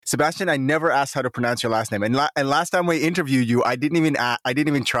Sebastian, I never asked how to pronounce your last name, and last time we interviewed you, I didn't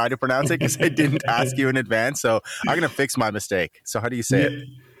even try to pronounce it because I didn't ask you in advance. So I'm gonna fix my mistake. So how do you say it?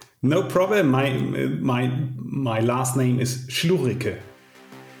 No problem. My last name is Schluricke.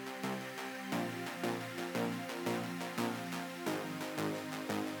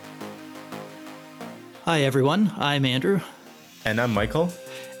 Hi, everyone. I'm Andrew. And I'm Michael.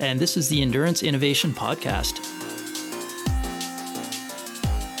 And this is the Endurance Innovation Podcast.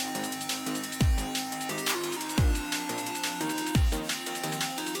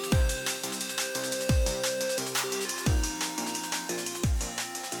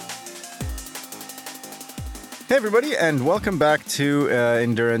 Hey, everybody, and welcome back to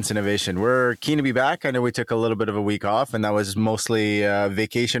Endurance Innovation. We're keen to be back. I know we took a little bit of a week off, and that was mostly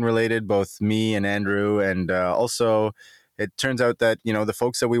vacation related, both me and Andrew, and also it turns out that the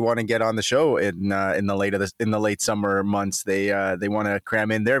folks that we want to get on the show in the late summer months, they want to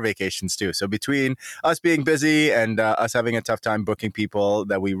cram in their vacations too. So between us being busy and us having a tough time booking people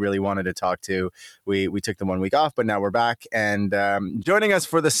that we really wanted to talk to, we took the 1 week off, but now we're back. And joining us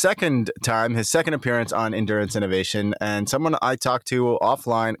for the second time, his second appearance on Endurance Innovation, and someone I talked to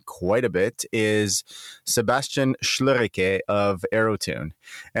offline quite a bit, is Sebastian Schluricke of Aerotune.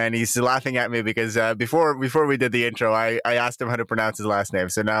 And he's laughing at me because before we did the intro, I asked him how to pronounce his last name.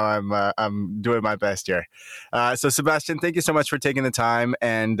 So now I'm doing my best here. So Sebastian, thank you so much for taking the time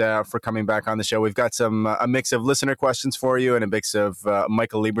and for coming back on the show. We've got a mix of listener questions for you and a mix of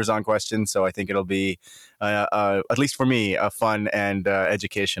Michael Lieberzon questions. So I think it'll be, at least for me, a fun and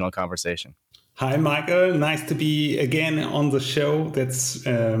educational conversation. Hi, Michael. Nice to be again on the show. That's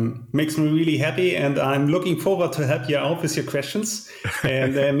makes me really happy, and I'm looking forward to help you out with your questions.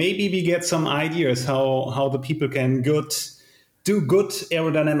 And maybe we get some ideas how the people can do good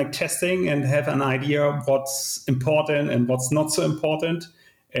aerodynamic testing and have an idea of what's important and what's not so important,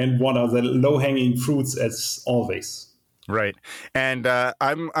 and what are the low-hanging fruits as always. Right. And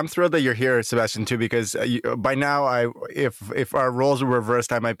I'm thrilled that you're here, Sebastian, too, because by now, if our roles were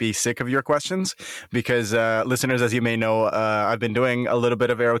reversed, I might be sick of your questions because listeners, as you may know, I've been doing a little bit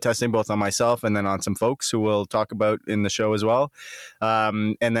of aero testing, both on myself and then on some folks who we'll talk about in the show as well.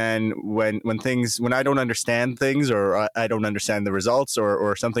 And then when I don't understand things, or I don't understand the results,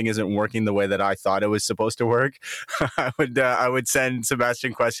 or something isn't working the way that I thought it was supposed to work, I would send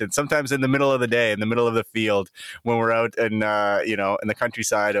Sebastian questions, sometimes in the middle of the day, in the middle of the field, when we're out in the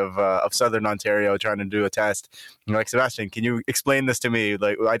countryside of southern Ontario trying to do a test. I'm like, Sebastian, can you explain this to me?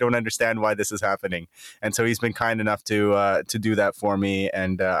 Like, I don't understand why this is happening. And so he's been kind enough to do that for me,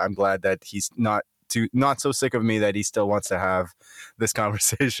 and I'm glad that he's not so sick of me that he still wants to have this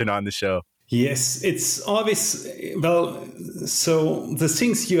conversation on the show. Yes, it's always, well, so the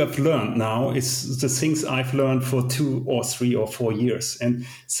things you have learned now is the things I've learned for 2 or 3 or 4 years. And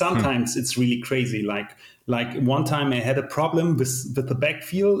sometimes it's really crazy. Like one time I had a problem with the back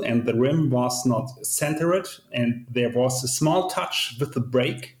wheel, and the rim was not centered, and there was a small touch with the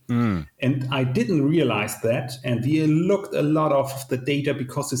brake. And I didn't realize that. And we looked a lot of the data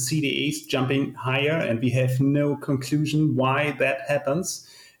because the CDA is jumping higher, and we have no conclusion why that happens.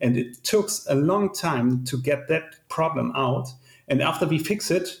 And it took a long time to get that problem out. And after we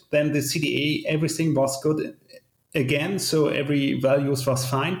fixed it, then the CDA, everything was good again. So every values was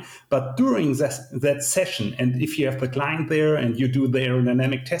fine. But during that session, and if you have the client there and you do the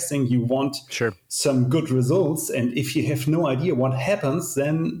aerodynamic testing, you want some good results. And if you have no idea what happens,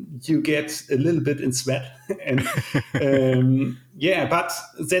 then you get a little bit in sweat. And but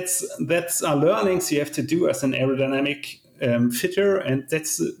that's our learnings you have to do as an aerodynamic fitter, and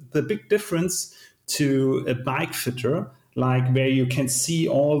that's the big difference to a bike fitter, like where you can see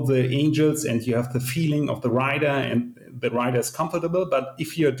all the angels and you have the feeling of the rider and the rider is comfortable. But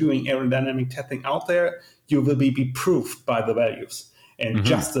if you're doing aerodynamic testing out there, you will be proved by the values and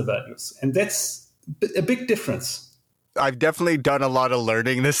just the values, and that's a big difference. I've definitely done a lot of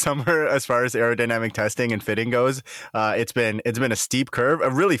learning this summer as far as aerodynamic testing and fitting goes. It's been a steep curve, a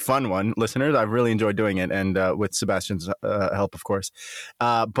really fun one, listeners. I've really enjoyed doing it, and with Sebastian's help, of course.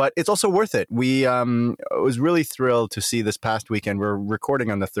 But it's also worth it. We was really thrilled to see this past weekend. We're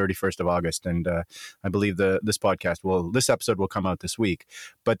recording on the 31st of August, and I believe this episode will come out this week.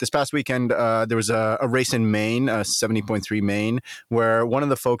 But this past weekend, there was a race in Maine, 70.3 Maine, where one of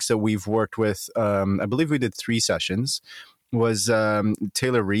the folks that we've worked with, I believe we did 3 sessions.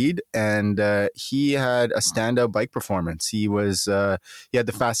 Taylor Reed, and he had a standout bike performance. He had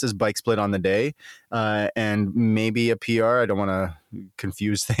the fastest bike split on the day, and maybe a PR. I don't want to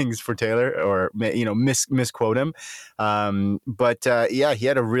confuse things for Taylor or misquote him, but he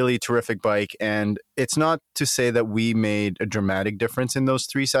had a really terrific bike, and it's not to say that we made a dramatic difference in those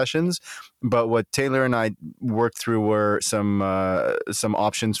 3 sessions, but what Taylor and I worked through were some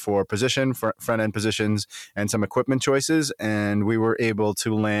options for front end positions, and some equipment choices, and we were able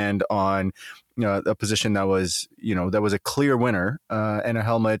to land on a position that was a clear winner, and a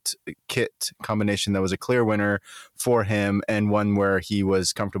helmet kit combination that was a clear winner for him, and one where he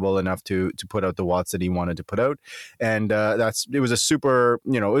was comfortable enough to put out the watts that he wanted to put out. And it was a super,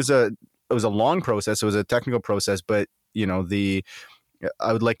 it was a long process. It was a technical process, but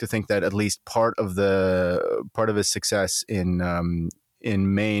I would like to think that at least part of his success in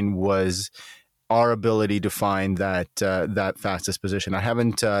Maine was our ability to find that fastest position. I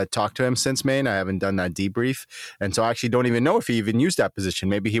haven't talked to him since Maine. I haven't done that debrief, and so I actually don't even know if he even used that position.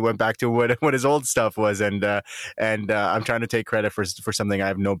 Maybe he went back to what his old stuff was, and I'm trying to take credit for something I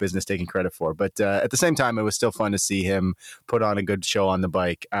have no business taking credit for. But at the same time, it was still fun to see him put on a good show on the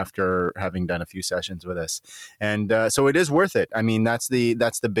bike after having done a few sessions with us, and so it is worth it. I mean, that's the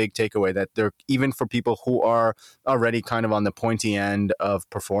big takeaway, that there, even for people who are already kind of on the pointy end of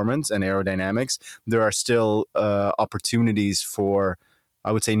performance and aerodynamics, there are still opportunities for,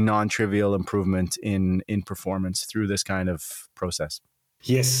 I would say, non-trivial improvement in performance through this kind of process.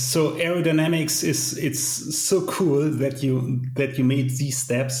 Yes, so aerodynamics it's so cool that you made these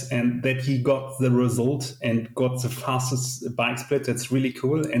steps and that you got the result and got the fastest bike split. That's really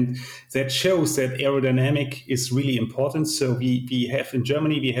cool, and that shows that aerodynamic is really important. So we have in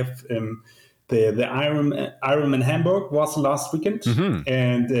Germany, we have the Ironman Hamburg was last weekend,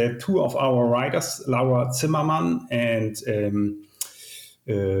 and 2 of our riders, Laura Zimmermann and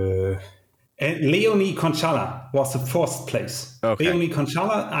Leonie Conchala, was the first place. Okay. Leonie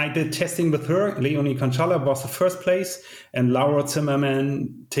Conchala, I did testing with her. Leonie Conchala was the first place, and Laura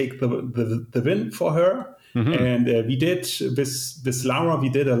Zimmermann take the win for her. And we did with Laura, we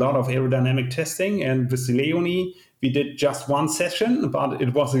did a lot of aerodynamic testing, and with Leonie, we did just 1 session, but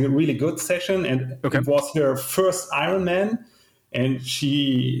it was a really good session, and It was her first Ironman, and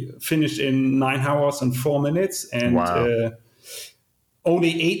she finished in 9 hours and 4 minutes, and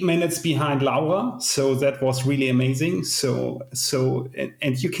only 8 minutes behind Laura. So that was really amazing. So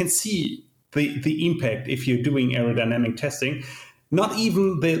you can see the impact if you're doing aerodynamic testing. Not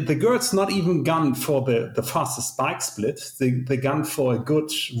even the girls not even gone for the fastest bike split. They gone for a good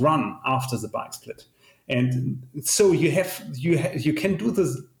run after the bike split. And so you can do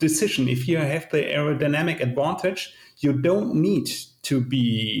this decision. If you have the aerodynamic advantage, you don't need to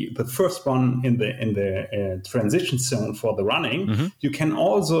be the first one in the transition zone for the running. You can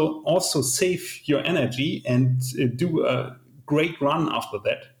also save your energy and do a great run after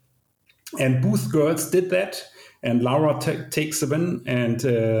that. And both girls did that. And Laura takes the win, and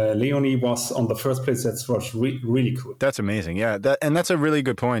Leonie was on the first place. That was really cool. That's amazing. Yeah, that's a really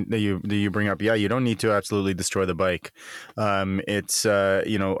good point that you bring up. Yeah, you don't need to absolutely destroy the bike. It's I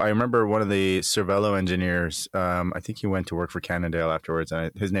remember one of the Cervelo engineers. I think he went to work for Cannondale afterwards.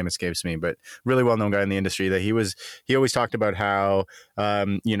 His name escapes me, but really well known guy in the industry. That he always talked about how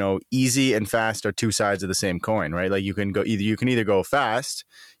easy and fast are 2 sides of the same coin, right? Like you can either go fast,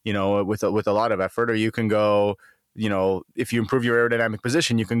 with a lot of effort, or you can go, if you improve your aerodynamic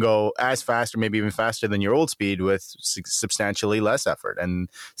position, you can go as fast or maybe even faster than your old speed with substantially less effort and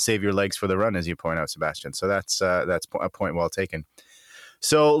save your legs for the run, as you point out, Sebastian. So that's a point well taken.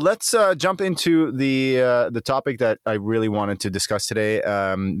 So let's jump into the topic that I really wanted to discuss today.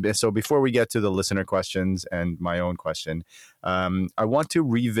 So before we get to the listener questions and my own question, I want to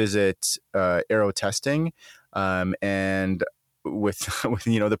revisit aero testing and with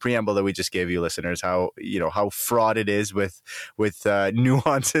the preamble that we just gave you listeners, how fraught it is with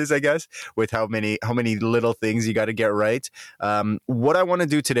nuances, I guess, with how many little things you got to get right. What I want to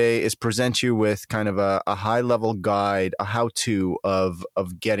do today is present you with kind of a high level guide, a how to of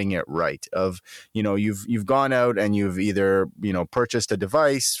getting it right. Of you've gone out and you've either purchased a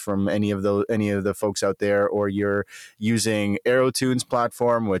device from any of the folks out there, or you're using AeroTunes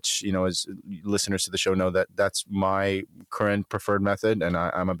platform, which as listeners to the show know, that's my current preferred method, and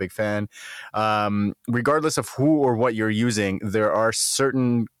I'm a big fan. Regardless of who or what you're using, there are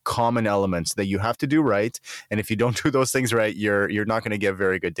certain common elements that you have to do right, and if you don't do those things right, you're not going to get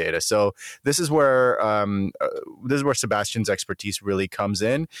very good data. So this is where Sebastian's expertise really comes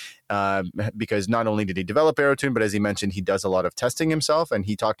in, because not only did he develop AeroTune, but as he mentioned, he does a lot of testing himself, and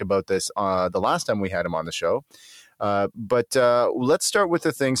he talked about this the last time we had him on the show. But let's start with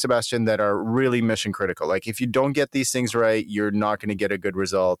the things, Sebastian, that are really mission critical. Like if you don't get these things right, you're not going to get a good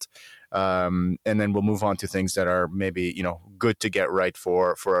result. And then we'll move on to things that are maybe, good to get right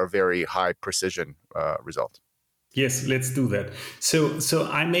for a very high precision result. Yes, let's do that. So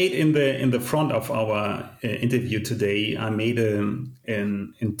I made in the front of our interview today, I made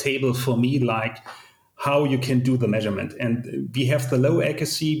a table for me, like how you can do the measurement. And we have the low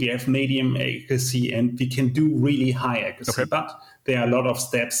accuracy, we have medium accuracy, and we can do really high accuracy. Okay. But there are a lot of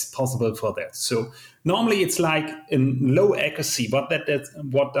steps possible for that. So normally it's like in low accuracy. What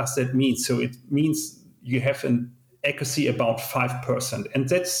does that mean? So it means you have an accuracy about 5%, and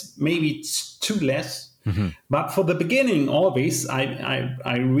that's maybe too less. Mm-hmm. But for the beginning, always,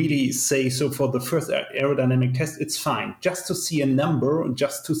 I really say, so for the first aerodynamic test, it's fine. Just to see a number,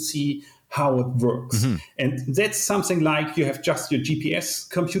 just to see how it works. Mm-hmm. And that's something like you have just your GPS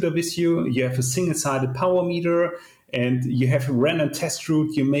computer with you, you have a single-sided power meter, and you have a random test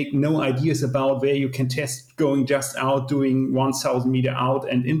route. You make no ideas about where you can test, going just out, doing 1,000 meter out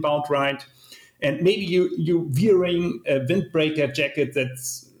and inbound ride. And maybe you're wearing a windbreaker jacket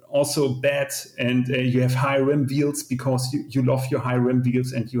that's also bad, and you have high rim wheels because you love your high rim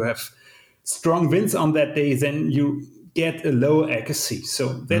wheels, and you have strong winds on that day, then you get a low accuracy. So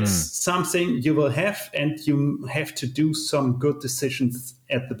that's something you will have, and you have to do some good decisions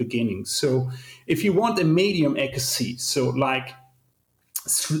at the beginning. So if you want a medium accuracy, so like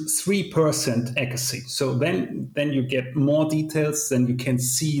 3% accuracy, so then you get more details, then you can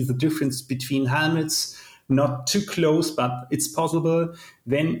see the difference between helmets, not too close, but it's possible.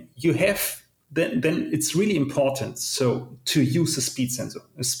 Then you have, then it's really important. So to use a speed sensor.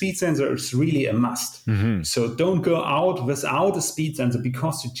 A speed sensor is really a must. Mm-hmm. So don't go out without a speed sensor,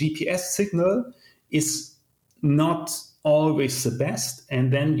 because the GPS signal is not always the best.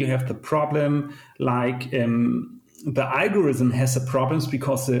 And then you have the problem like the algorithm has a problems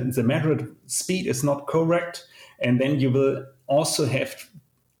because the measured speed is not correct. And then you will also have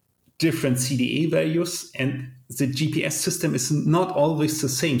different CDA values, and the GPS system is not always the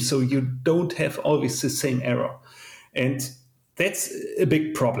same. So you don't have always the same error. And that's a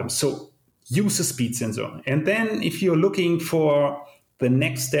big problem. So use a speed sensor. And then if you're looking for the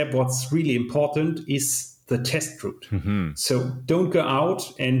next step, what's really important is the test route. Mm-hmm. So don't go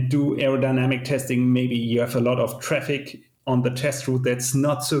out and do aerodynamic testing. Maybe you have a lot of traffic on the test route that's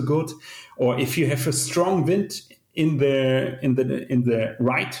not so good. Or if you have a strong wind in the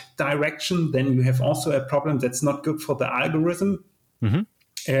right direction, then you have also a problem that's not good for the algorithm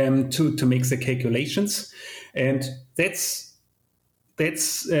to make the calculations, and that's bad.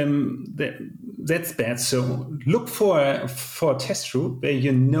 So look for a test route where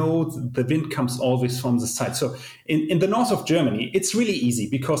you know the wind comes always from the side. So in the north of Germany, it's really easy,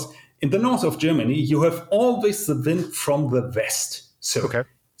 because in the north of Germany you have always the wind from the west. So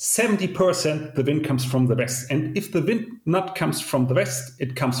 70% the wind comes from the west. And if the wind not comes from the west,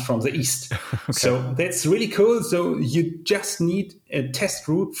 it comes from the east. Okay. So that's really cool. So you just need a test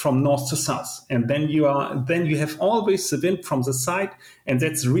route from north to south. And then you have always the wind from the side. And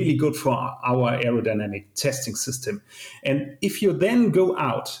that's really good for our aerodynamic testing system. And if you then go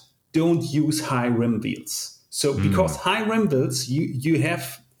out, don't use high rim wheels. So because high rim wheels, you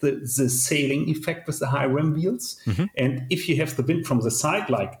have the sailing effect with the high rim wheels. Mm-hmm. And if you have the wind from the side,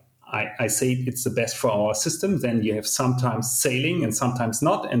 like I say it's the best for our system, then you have sometimes sailing and sometimes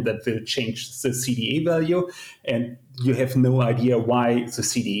not, and that will change the CDA value. And you have no idea why the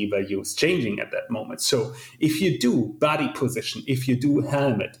CDA value is changing at that moment. So if you do body position, if you do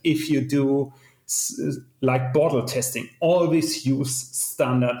helmet, if you do like bottle testing, always use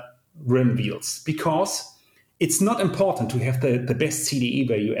standard rim wheels, because it's not important to have the best CDA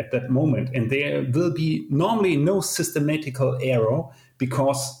value at that moment. And there will be normally no systematical error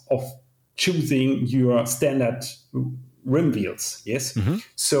because of choosing your standard rim wheels. Yes. Mm-hmm.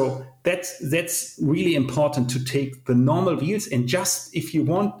 So that's really important to take the normal wheels, and just if you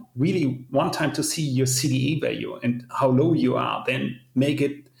want really one time to see your CDA value and how low you are, then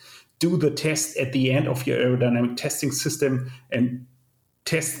do the test at the end of your aerodynamic testing system and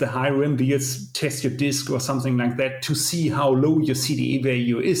test the high rim wheels, test your disc or something like that to see how low your CDA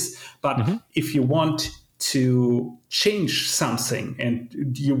value is. But if you want to change something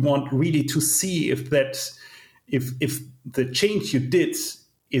and you want really to see if the change you did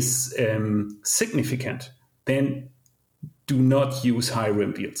is significant, then do not use high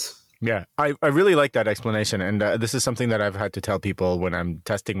rim wheels. Yeah, I really like that explanation. And this is something that I've had to tell people when I'm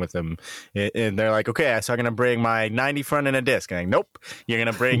testing with them. And they're like, okay, so I'm going to bring my 90 front and a disc. And I'm like, nope, you're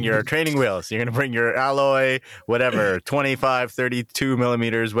going to bring your training wheels. You're going to bring your alloy, whatever, 25, 32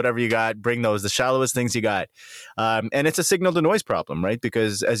 millimeters, whatever you got. Bring those, the shallowest things you got. And it's a signal to noise problem, right?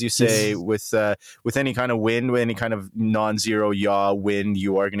 Because as you say, with any kind of wind, with any kind of non-zero yaw wind,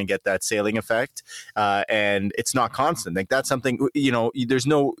 you are going to get that sailing effect. And it's not constant. Like that's something,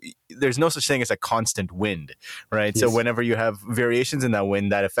 there's no such thing as a constant wind, right? Yes. So whenever you have variations in that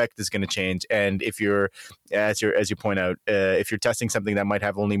wind, that effect is going to change. And if you're, as you point out, if you're testing something that might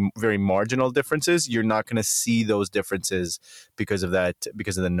have only very marginal differences, you're not going to see those differences because of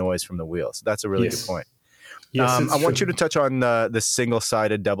the noise from the wheel. So that's a really good point. Yes, I want you to touch on the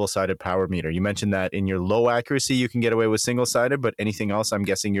single-sided, double-sided power meter. You mentioned that in your low accuracy, you can get away with single-sided, but anything else, I'm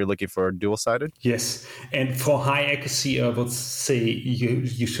guessing you're looking for dual-sided? Yes, and for high accuracy, I would say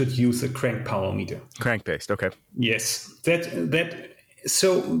you should use a crank power meter. Crank-based, okay. Yes,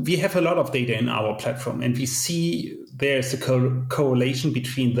 so we have a lot of data in our platform, and we see there's a correlation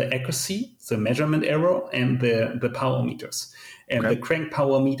between the accuracy, the measurement error, and the power meters. And the crank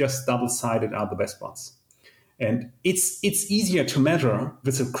power meters, double-sided, are the best ones. And it's easier to measure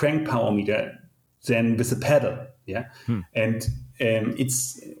with a crank power meter than with a pedal, yeah. And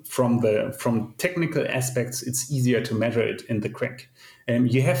it's from technical aspects, it's easier to measure it in the crank.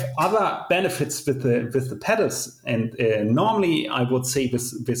 You have other benefits with the pedals, and normally I would say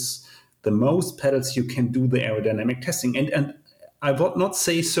with the most pedals you can do the aerodynamic testing. And I would not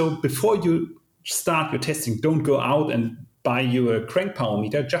say so before you start your testing. Don't go out and buy you a crank power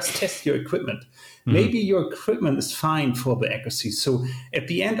meter. Just test your equipment. Maybe your equipment is fine for the accuracy. So at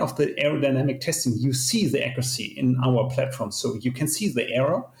the end of the aerodynamic testing, you see the accuracy in our platform. So you can see the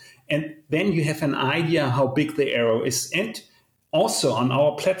error, and then you have an idea how big the error is. And also on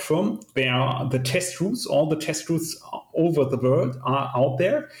our platform, there are the test routes. All the test routes over the world are out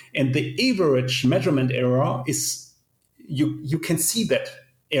there. And the average measurement error is, you can see that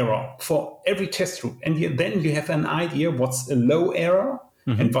error for every test route. And then you have an idea what's a low error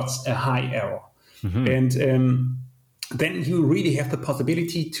and what's a high error. And then you really have the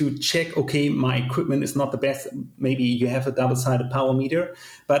possibility to check, okay, my equipment is not the best. Maybe you have a double-sided power meter,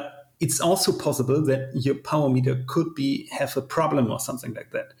 but it's also possible that your power meter could have a problem or something like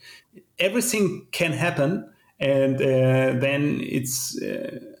that. Everything can happen, and then it's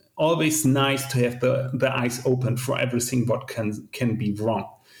always nice to have the eyes open for everything what can be wrong.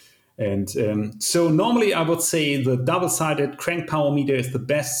 And so normally I would say the double-sided crank power meter is the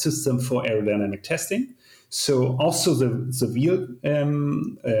best system for aerodynamic testing. So also the wheel,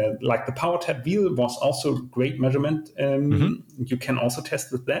 like the PowerTap wheel, was also great measurement. You can also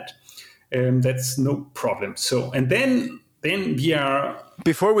test with that. That's no problem. So, and then we are...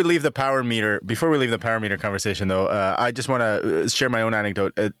 Before we leave the power meter conversation, though, I just want to share my own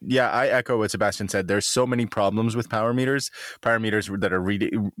anecdote. I echo what Sebastian said. There's so many problems with power meters that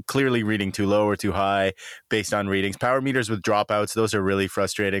are clearly reading too low or too high based on readings. Power meters with dropouts, those are really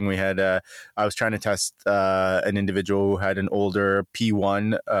frustrating. We had, I was trying to test an individual who had an older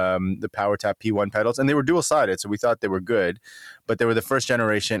P1, the PowerTap P1 pedals, and they were dual-sided, so we thought they were good, but they were the first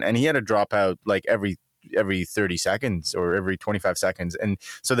generation, and he had a dropout like every 30 seconds or every 25 seconds. And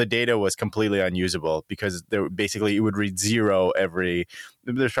so the data was completely unusable because it would read zero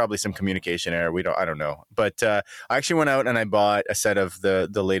there's probably some communication error. I don't know. But I actually went out and I bought a set of the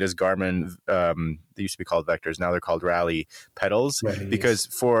latest Garmin, they used to be called Vectors. Now they're called Rally pedals, because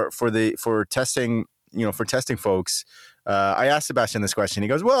for testing, for testing folks, I asked Sebastian this question. He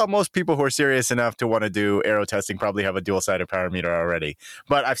goes, well, most people who are serious enough to want to do aero testing probably have a dual-sided power meter already.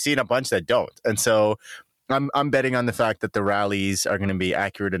 But I've seen a bunch that don't. And so I'm betting on the fact that the Rallies are going to be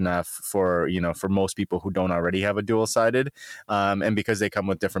accurate enough for most people who don't already have a dual-sided. And because they come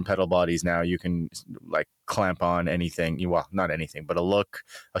with different pedal bodies now, you can like clamp on anything. Well, not anything, but a Look,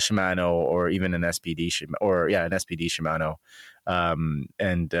 a Shimano, or even an SPD Shimano.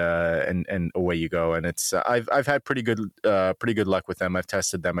 And away you go. And it's I've had pretty good luck with them. I've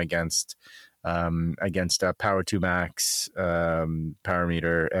tested them against Power 2 Max power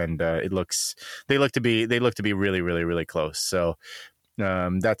meter, and they look to be really, really, really close. So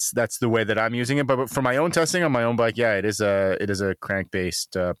that's the way that I'm using it. But for my own testing on my own bike, it is a crank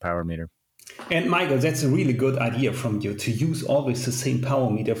based power meter. And Michael, that's a really good idea from you to use always the same power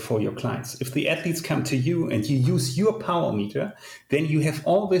meter for your clients. If the athletes come to you and you use your power meter, then you have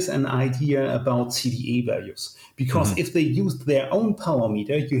always an idea about CDA values. Because if they use their own power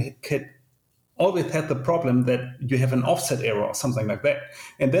meter, you could always had the problem that you have an offset error or something like that.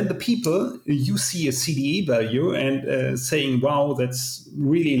 And then the people, you see a CDE value and saying, wow, that's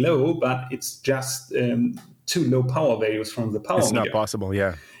really low, but it's just too low power values from the power meter. It's not possible,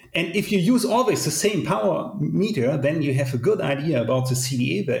 yeah. And if you use always the same power meter, then you have a good idea about the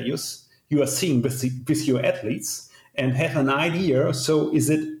CDA values you are seeing with your athletes and have an idea. So is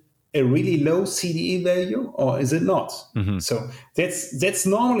it a really low CDA value or is it not? Mm-hmm. So that's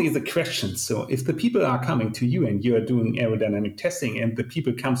normally the question. So if the people are coming to you and you are doing aerodynamic testing and the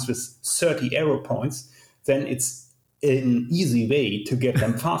people comes with 30 arrow points, then it's an easy way to get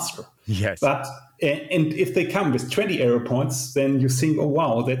them faster. Yes. But and if they come with 20 arrow points, then you think, oh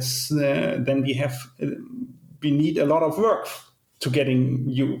wow, that's then we need a lot of work to getting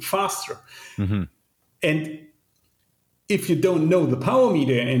you faster. Mm-hmm. And if you don't know the power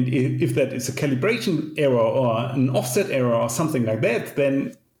meter and if that is a calibration error or an offset error or something like that,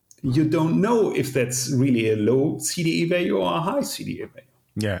 then you don't know if that's really a low CDE value or a high CDE value.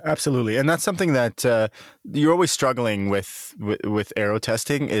 Yeah, absolutely. And that's something that you're always struggling with aero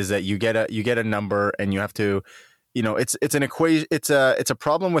testing is that you get a number and you have to, it's an equation. It's a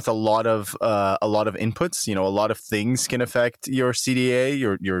problem with a lot of inputs. A lot of things can affect your CDA,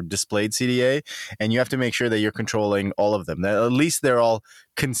 your displayed CDA, and you have to make sure that you're controlling all of them. That at least they're all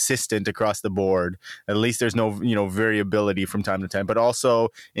consistent across the board. At least there's no variability from time to time. But also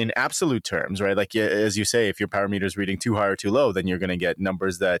in absolute terms, right? Like as you say, if your power meter is reading too high or too low, then you're going to get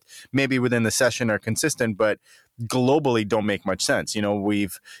numbers that maybe within the session are consistent, but globally don't make much sense.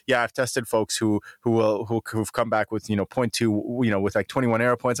 I've tested folks who've come back with 0.2 with like 21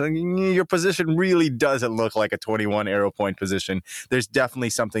 arrow points. Your position really doesn't look like a 21 arrow point position. There's definitely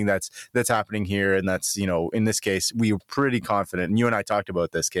something that's happening here, and that's in this case we were pretty confident. And you and I talked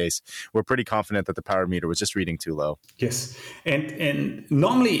about this case. We're pretty confident that the power meter was just reading too low. Yes, and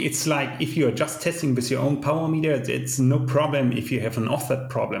normally it's like if you are just testing with your own power meter, it's no problem if you have an offset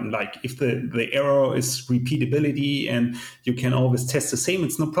problem. Like if the error is repeatability and you can always test the same,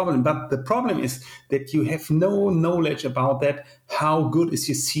 it's no problem. But the problem is that you have no knowledge about that. How good is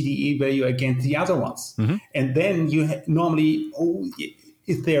your CDE value against the other ones? Mm-hmm. And then you normally,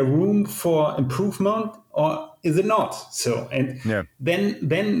 is there room for improvement or is it not? So, and then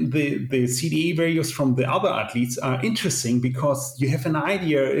the CDE values from the other athletes are interesting because you have an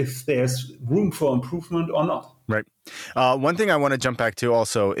idea if there's room for improvement or not. Right. One thing I want to jump back to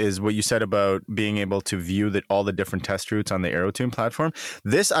also is what you said about being able to view all the different test routes on the AeroTune platform.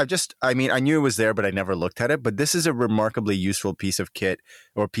 This, I knew it was there, but I never looked at it. But this is a remarkably useful piece of kit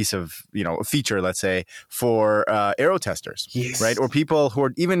or piece of, a feature, let's say, for aero testers, yes. Right? Or people who are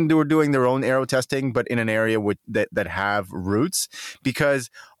doing their own aero testing, but in an area that have routes. Because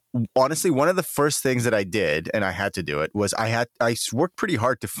honestly, one of the first things that I did, and I had to do it, was I worked pretty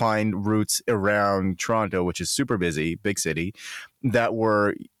hard to find routes around Toronto, which is super busy, big city, that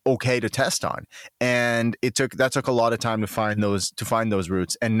were okay to test on. And that took a lot of time to find those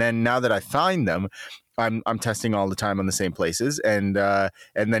routes. And then now that I find them, I'm testing all the time on the same places, and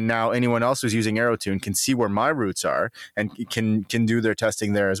then now anyone else who's using AeroTune can see where my routes are and can do their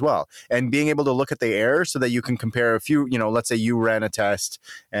testing there as well. And being able to look at the error so that you can compare a few, let's say you ran a test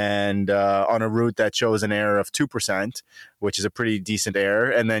and on a route that shows an error of 2%, which is a pretty decent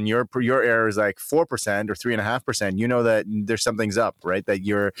error, and then your error is like 4% or 3.5%. You know that there's something's up, right? That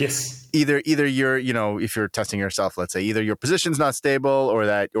you're either you're if you're testing yourself, let's say either your position's not stable or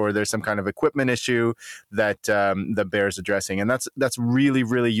there's some kind of equipment issue that bears addressing, and that's really,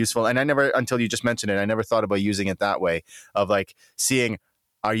 really useful. And I never, until you just mentioned it, I never thought about using it that way of like seeing,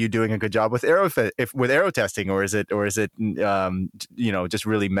 are you doing a good job with aero testing, or is it just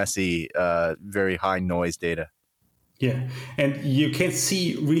really messy, very high noise data? Yeah, and you can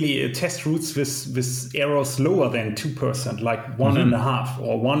see really test routes with errors lower than 2%, like 1.5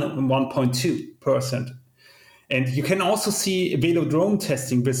 or 1.2%. And you can also see velodrome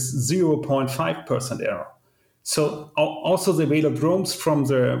testing with 0.5% error. So also the velodromes from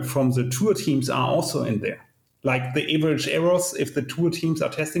the tour teams are also in there. Like the average errors, if the tour teams are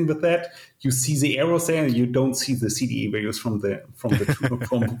testing with that, you see the errors there, and you don't see the CDE values from the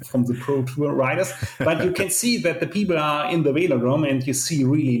pro tour riders. But you can see that the people are in the velodrome, and you see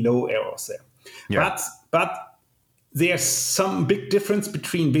really low errors there. Yeah. But there's some big difference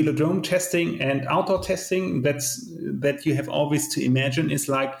between velodrome testing and outdoor testing that you have always to imagine is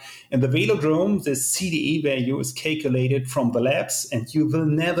like in the velodrome, the CDE value is calculated from the labs, and you will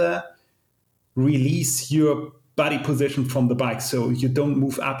never release your body position from the bike, so you don't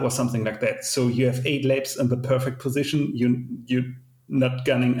move up or something like that. So you have 8 laps in the perfect position, you're not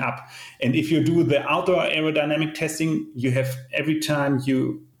gunning up. And if you do the outdoor aerodynamic testing, you have every time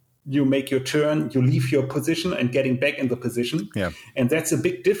you you make your turn, you leave your position and getting back in the position. Yeah. And that's a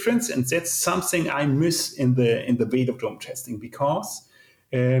big difference. And that's something I miss in the velodrome testing, because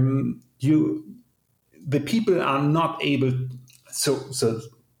the people are not able. So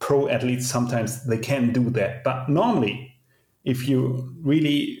pro athletes, sometimes they can do that. But normally, if you're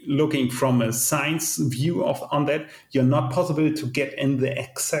really looking from a science view on that, you're not possible to get in the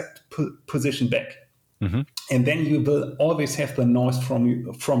exact position back. Mm-hmm. And then you will always have the noise from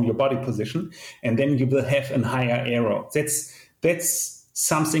your body position, and then you will have a higher error. That's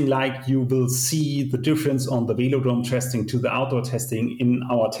something like you will see the difference on the velodrome testing to the outdoor testing in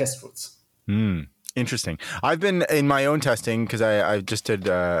our test routes. Interesting. I've been in my own testing because I just did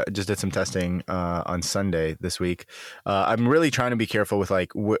some testing on Sunday this week. I'm really trying to be careful with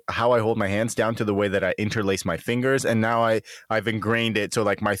like how I hold my hands, down to the way that I interlace my fingers. And now I've ingrained it so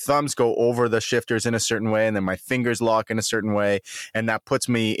like my thumbs go over the shifters in a certain way, and then my fingers lock in a certain way, and that puts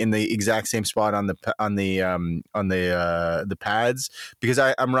me in the exact same spot on the pads, because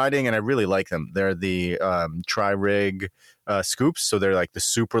I'm riding and I really like them. They're the Tri-Rig scoops, so they're like the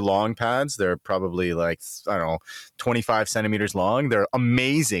super long pads. They're probably like 25 centimeters long. They're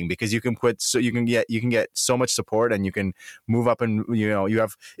amazing because you can get so much support, and you can move up, and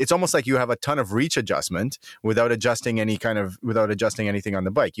it's almost like you have a ton of reach adjustment without adjusting anything on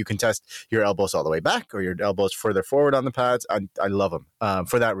the bike. You can test your elbows all the way back or your elbows further forward on the pads. I love them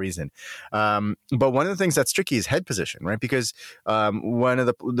for that reason. But one of the things that's tricky is head position, right? Because one of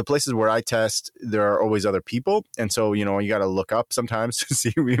the places where I test, there are always other people, and so you got to look up sometimes to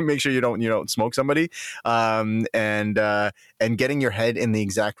see, make sure you don't smoke somebody, and getting your head in the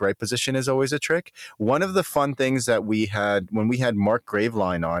exact right position is always a trick. One of the fun things that we had when we had Mark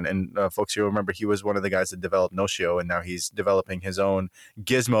Graveline on, and folks, you'll remember he was one of the guys that developed Noshio, and now he's developing his own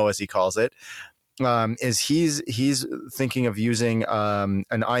gizmo, as he calls it. Is he's thinking of using an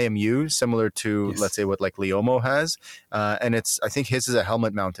IMU similar to, yes, let's say what like Leomo has, and I think his is a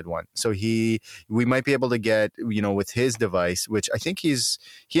helmet mounted one. So we might be able to get with his device, which I think he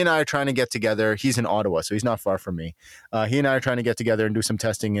and I are trying to get together. He's in Ottawa, so he's not far from me. He and I are trying to get together and do some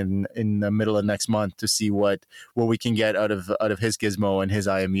testing in the middle of next month to see what we can get out of his gizmo and his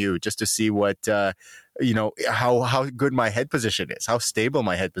IMU, just to see what how good my head position is, how stable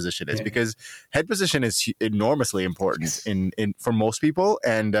my head position is, because head position is enormously important in for most people.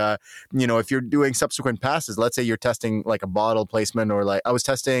 And if you're doing subsequent passes, let's say you're testing like a bottle placement, or like I was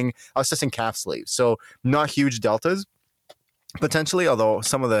testing calf sleeves, so not huge deltas potentially, although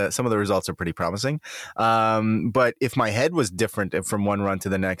some of the results are pretty promising. But if my head was different from one run to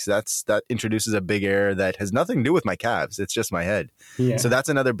the next, that introduces a big error that has nothing to do with my calves. It's just my head. Yeah. So that's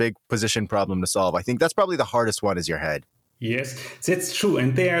another big position problem to solve. I think that's probably the hardest one, is your head. Yes, that's true.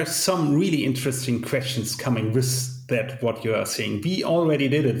 And there are some really interesting questions coming with that, what you are saying. We already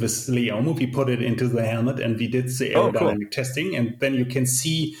did it with Leomo. We put it into the helmet and we did the aerodynamic testing, and then you can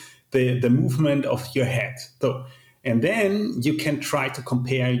see the movement of your head. And then you can try to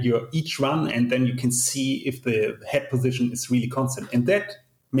compare each run, and then you can see if the head position is really constant. And that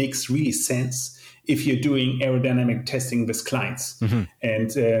makes really sense if you're doing aerodynamic testing with clients. Mm-hmm.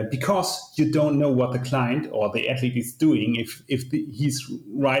 And because you don't know what the client or the athlete is doing, if he's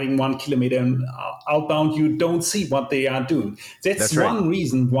riding 1 kilometer and outbound, you don't see what they are doing. That's right. One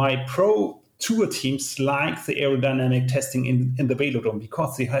reason why pro tour teams like the aerodynamic testing in the velodrome,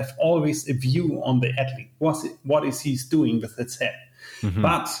 because they have always a view on the athlete. What is he doing with his head? Mm-hmm.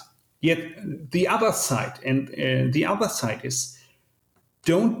 But yet the other side is,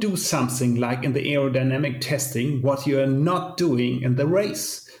 don't do something like in the aerodynamic testing what you are not doing in the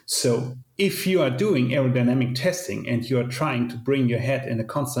race. So if you are doing aerodynamic testing and you are trying to bring your head in a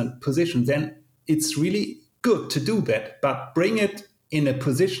constant position, then it's really good to do that, but bring it in a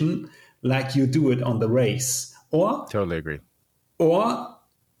position like you do it on the race. Or totally agree. Or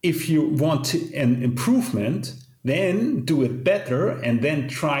if you want an improvement, then do it better and then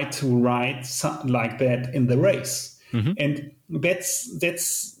try to ride something like that in the race. Mm-hmm. And that's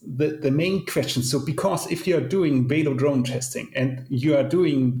the main question. So because if you're doing velodrome testing and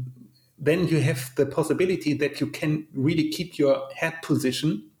then you have the possibility that you can really keep your head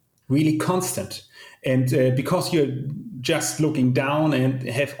position really constant. And because you're just looking down and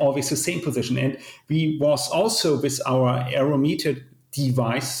have always the same position. And we was also with our Aerometer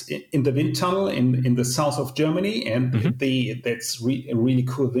device in the wind tunnel in the south of Germany. And mm-hmm. That's a really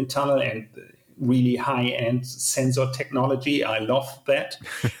cool wind tunnel and really high-end sensor technology. I love that.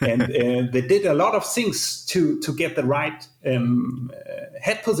 And they did a lot of things to get the right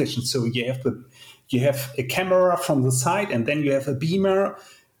head position. So you have a camera from the side, and then you have a beamer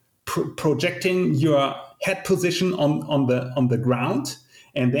projecting your head position on the ground,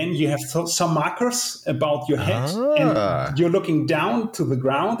 and then you have some markers about your head, Ah. and you're looking down to the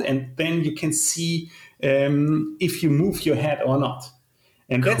ground, and then you can see if you move your head or not.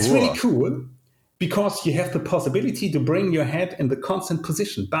 And that's Cool. really cool because you have the possibility to bring your head in the constant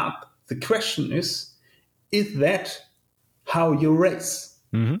position. But the question is that how you race?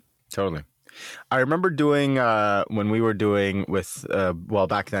 Totally. I remember doing when we were doing with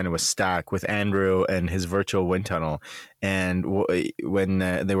back then it was Stack with Andrew and his virtual wind tunnel, and when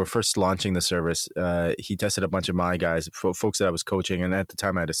they were first launching the service, he tested a bunch of my guys, folks that I was coaching, and at the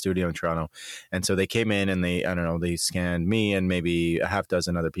time I had a studio in Toronto, and so they came in and they scanned me and maybe a half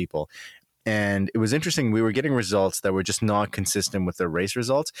dozen other people. And it was interesting. We were getting results that were just not consistent with the race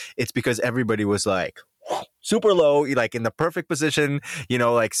results. It's because everybody was like super low, like in the perfect position,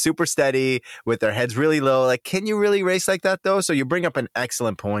 like super steady with their heads really low. Like, can you really race like that though? So you bring up an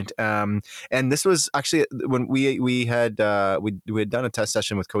excellent point. And this was actually when we had done a test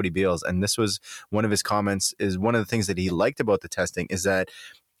session with Cody Beals, and this was one of his comments. Is one of the things that he liked about the testing is that,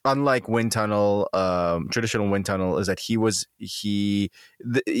 unlike wind tunnel, traditional wind tunnel, is that he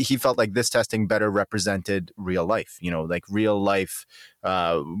felt like this testing better represented real life, like real life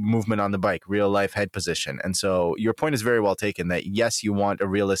movement on the bike, real life head position. And so your point is very well taken that yes, you want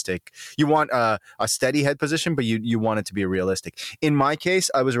a steady head position, but you want it to be realistic. In my case,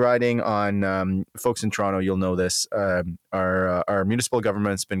 I was riding on, folks in Toronto, you'll know this, our municipal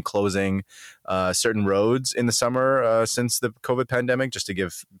government's been closing certain roads in the summer since the COVID pandemic, just to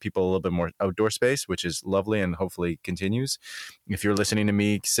give people a little bit more outdoor space, which is lovely and hopefully continues. If you're listening to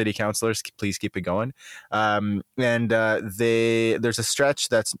me, city councilors, please keep it going. There's a stretch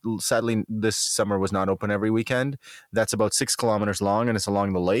that's sadly this summer was not open every weekend. That's about 6 kilometers long, and it's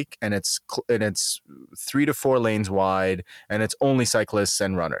along the lake, and it's 3 to 4 lanes wide, and it's only cyclists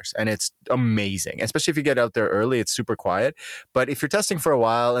and runners, and it's amazing. Especially if you get out there early, it's super quiet. But if you're testing for a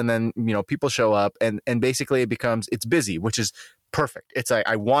while, and then people show up, and basically it's busy, which is perfect. It's like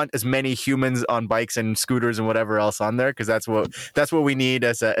I want as many humans on bikes and scooters and whatever else on there, because that's what we need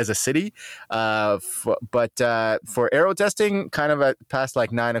as a city. But for aero testing, kind of at past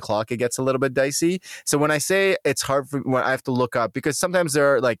like 9 o'clock, it gets a little bit dicey. So when I say it's hard when I have to look up, because sometimes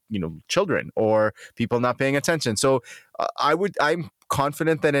there are children or people not paying attention. So I'm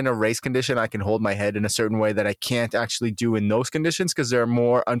confident that in a race condition, I can hold my head in a certain way that I can't actually do in those conditions, because there are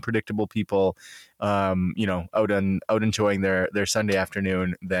more unpredictable people, out enjoying their Sunday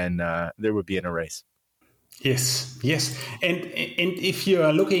afternoon than there would be in a race. Yes. And if you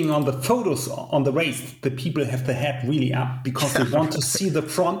are looking on the photos on the race, the people have the head really up because they want to see the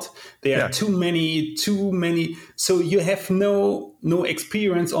front. There are too many. So you have no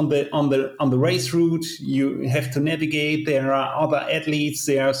experience on the race route. You have to navigate. There are other athletes.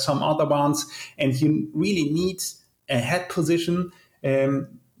 There are some other ones, and you really need a head position.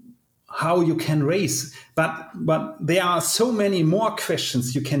 How you can race, but there are so many more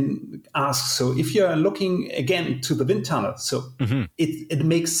questions you can ask. So if you are looking again to the wind tunnel, so it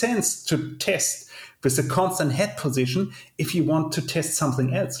makes sense to test with a constant head position if you want to test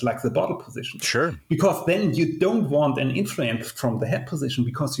something else like the bottle position. Sure. Because then you don't want an influence from the head position,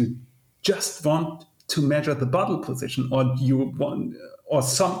 because you just want to measure the bottle position, or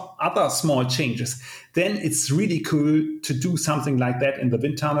some other small changes. Then it's really cool to do something like that in the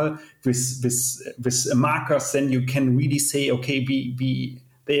wind tunnel with markers. Then you can really say, okay,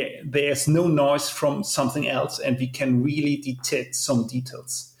 there's no noise from something else, and we can really detect some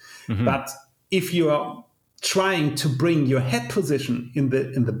details. But if you are trying to bring your head position in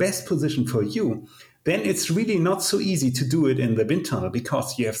the best position for you, then it's really not so easy to do it in the wind tunnel,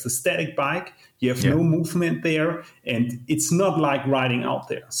 because you have the static bike, you have no movement there, and it's not like riding out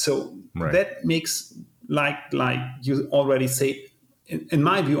there. So that makes, like you already say, in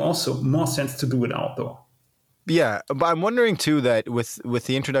my view, also more sense to do it outdoor. Yeah, but I'm wondering too that with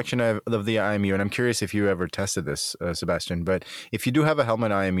the introduction of the IMU, and I'm curious if you ever tested this, Sebastian, but if you do have a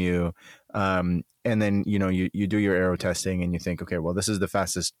helmet IMU, and then you do your aero testing and you think, okay, well, this is the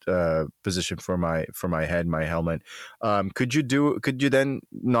fastest position for my head, my helmet. Could you then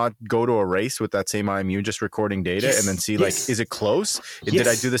not go to a race with that same IMU, just recording data and then see is it close? Did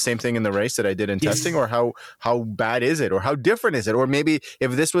I do the same thing in the race that I did in testing, or how bad is it, or how different is it? Or maybe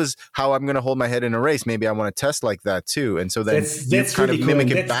if this was how I'm going to hold my head in a race, maybe I want to test like that too. And so then that's kind really of mimic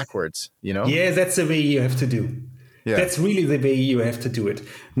it backwards, Yeah, that's the way you have to do. Yeah. That's really the way you have to do it.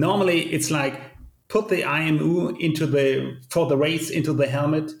 Normally, it's like put the IMU for the race into the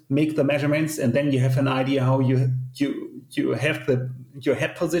helmet, make the measurements, and then you have an idea how you have your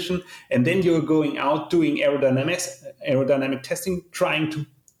head position, and then you're going out doing aerodynamic testing, trying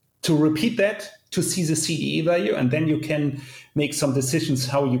to repeat that to see the CDE value, and then you can make some decisions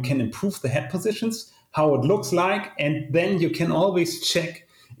how you can improve the head positions, how it looks like, and then you can always check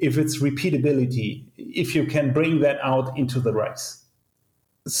if it's repeatability, if you can bring that out into the race.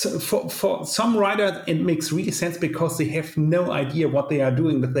 So for some riders, it makes really sense because they have no idea what they are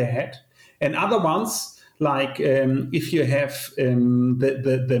doing with their head. And other ones, like if you have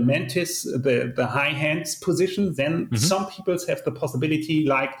the mantis, the high hands position, then some people have the possibility,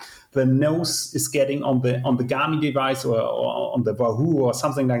 like the nose is getting on the Garmin device or on the Wahoo or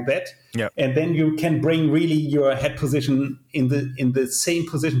something like that. Yeah. And then you can bring really your head position in the same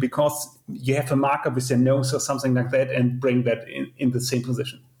position because you have a marker with your nose or something like that, and bring that in the same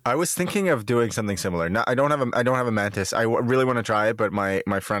position. I was thinking of doing something similar. No, I don't have a mantis. I really want to try it, but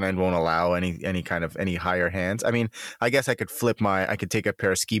my front end won't allow any higher hands. I mean, I guess I could take a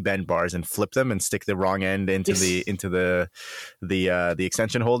pair of ski bend bars and flip them and stick the wrong end into the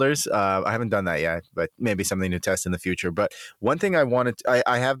extension holders. I haven't done that yet, but maybe something to test in the future. But one thing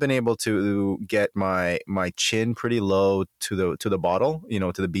I have been able to get my chin pretty low to the bottle,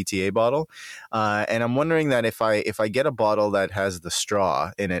 to the BTA bottle, and I'm wondering that if I get a bottle that has the straw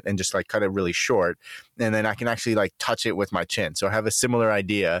in it and just like cut it really short, and then I can actually like touch it with my chin. So I have a similar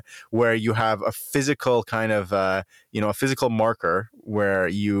idea where you have a physical kind of a physical marker where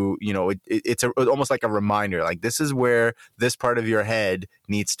it's almost like a reminder, like this is where this part of your head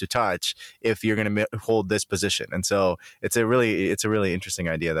needs to touch if you're going to hold this position. And so it's a really interesting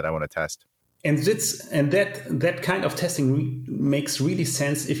idea that I want to test. And that kind of testing makes really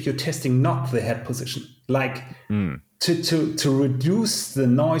sense if you're testing not the head position, like to reduce the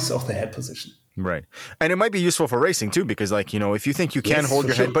noise of the head position. Right. And it might be useful for racing too, because if you think you can hold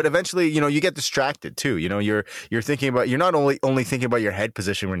your head, but eventually, you get distracted too. You're thinking about, you're not only thinking about your head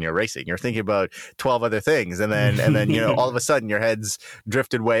position when you're racing, you're thinking about 12 other things. And then, all of a sudden your head's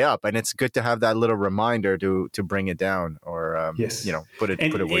drifted way up, and it's good to have that little reminder to bring it down or, put it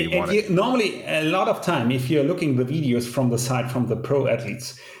where you want it. Normally, a lot of time, if you're looking the videos from the side, from the pro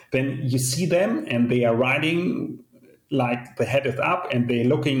athletes, then you see them and they are riding like the head is up and they're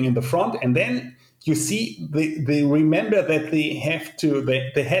looking in the front, and then you see they remember that they have to,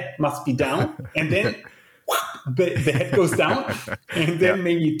 the head must be down, and then the head goes down, and then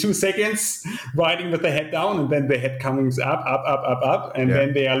maybe 2 seconds riding with the head down, and then the head comes up, and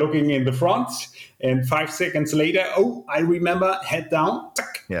then they are looking in the front, and 5 seconds later, I remember, head down,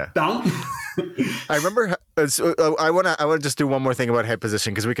 down. I remember. I want to just do one more thing about head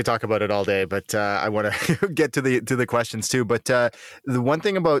position, because we could talk about it all day. But I want to get to the questions too. But the one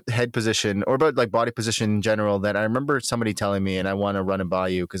thing about head position, or about like body position in general, that I remember somebody telling me, and I want to run it by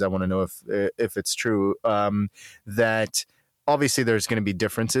you because I want to know if it's true. That obviously there's going to be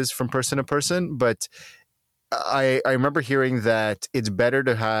differences from person to person, but I remember hearing that it's better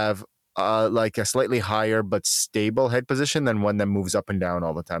to have like a slightly higher but stable head position than one that moves up and down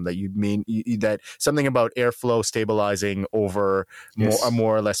all the time. That that something about airflow stabilizing over a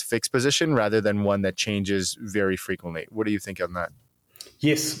more or less fixed position rather than one that changes very frequently. What do you think on that?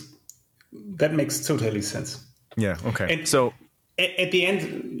 Yes, that makes totally sense. Yeah. Okay. And so at the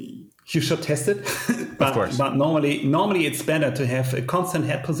end, you should test it. Of course. But normally it's better to have a constant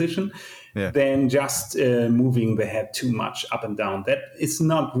head position than just moving the head too much up and down. That is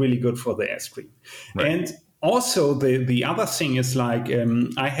not really good for the airscreen. Right. And also the other thing is like,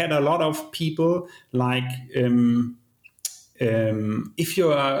 I had a lot of people like, if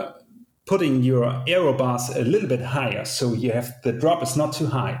you are putting your aero bars a little bit higher, so you have the drop is not too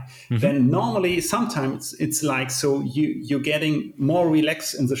high, then normally sometimes it's like, so you're getting more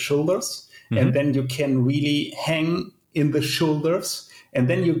relaxed in the shoulders, and then you can really hang in the shoulders, and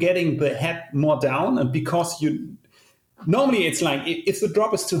then you're getting the head more down. And because normally it's like, if the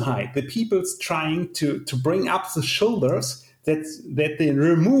drop is too high, the people's trying to bring up the shoulders, that they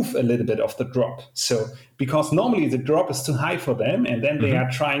remove a little bit of the drop. So because normally the drop is too high for them, and then they are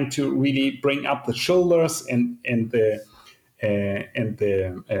trying to really bring up the shoulders and the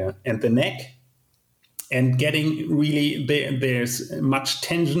neck, and getting really there's much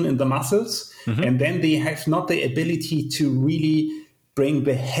tension in the muscles, and then they have not the ability to really bring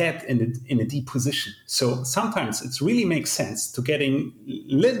the head in a deep position. So sometimes it really makes sense to getting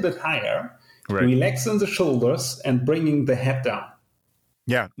a little bit higher, relaxing the shoulders and bringing the head down.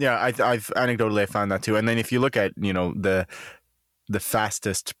 Yeah. I've anecdotally found that too. And then if you look at the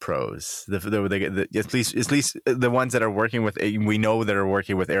fastest pros, at least the ones that are working with, we know that are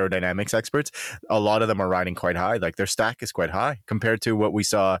working with aerodynamics experts, a lot of them are riding quite high. Like their stack is quite high compared to what we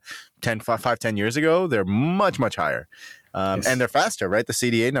saw 10 years ago. They're much, much higher. And they're faster, right? The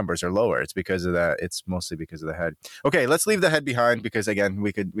CDA numbers are lower. It's because of that. It's mostly because of the head. Okay, let's leave the head behind because again,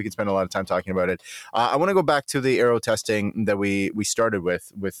 we could spend a lot of time talking about it. I want to go back to the aero testing that we started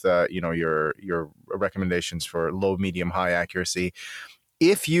with your recommendations for low, medium, high accuracy.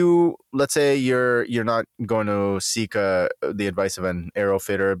 If you, let's say you're not going to seek the advice of an aero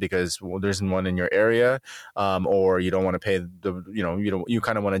fitter because there isn't one in your area, or you don't want to pay you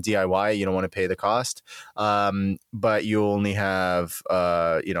kind of want to DIY, you don't want to pay the cost, but you only have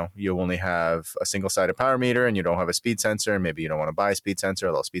a single-sided power meter and you don't have a speed sensor, and maybe you don't want to buy a speed sensor,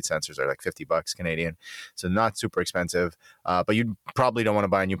 although speed sensors are like $50 Canadian, so not super expensive, but you probably don't want to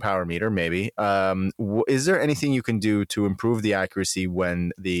buy a new power meter, maybe. Is there anything you can do to improve the accuracy when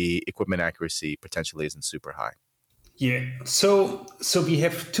the equipment accuracy potentially isn't super high? Yeah, so we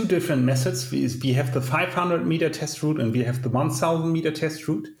have two different methods. We have the 500 meter test route and we have the 1000 meter test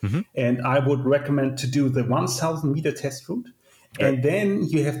route. Mm-hmm. And I would recommend to do the 1000 meter test route. Okay. And then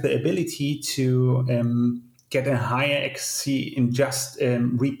you have the ability to get a higher accuracy in just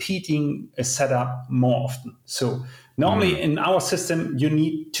repeating a setup more often. So normally in our system, you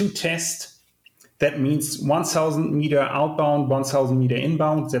need two tests. That means 1,000 meter outbound, 1,000 meter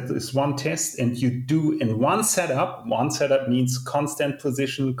inbound. That is one test. And you do in one setup. One setup means constant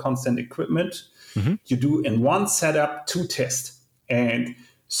position, constant equipment. Mm-hmm. You do in one setup two tests. And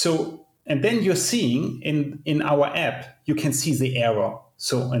then you're seeing in our app, you can see the error.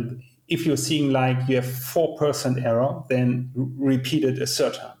 So, and if you're seeing like you have 4% error, then repeat it a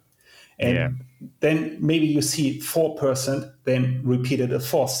third time. And then maybe you see 4%, then repeat it a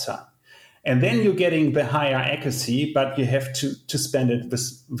fourth time. And then you're getting the higher accuracy, but you have to spend it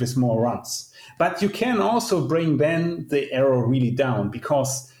with more runs. But you can also bring then the error really down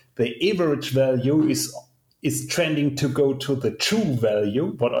because the average value is trending to go to the true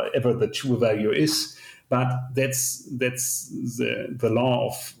value, whatever the true value is. But that's the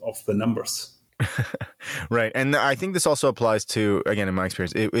law of the numbers. Right. And I think this also applies to, again, in my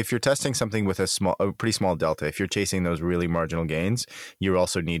experience, if you're testing something with a pretty small delta, if you're chasing those really marginal gains, you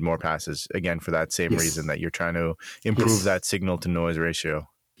also need more passes, again, for that same reason that you're trying to improve that signal to noise ratio.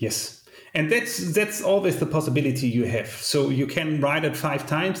 Yes. And that's always the possibility you have. So you can ride it 5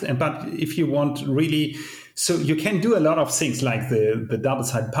 times, but if you want really, so you can do a lot of things like the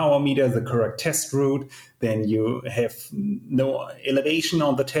double-sided power meter, the correct test route. Then you have no elevation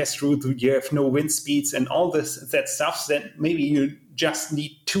on the test route. You have no wind speeds and all that stuff. Then maybe you just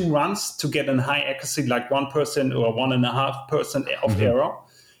need 2 runs to get a high accuracy, like 1% or 1.5% of error.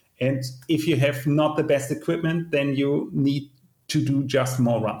 And if you have not the best equipment, then you need to do just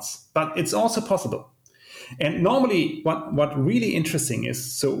more runs. But it's also possible. And normally what really interesting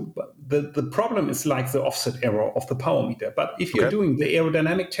is, so the problem is like the offset error of the power meter. But if you're doing the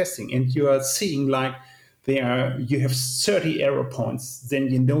aerodynamic testing and you are seeing like you have 30 error points, then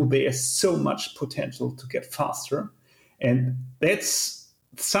you know there's so much potential to get faster. And that's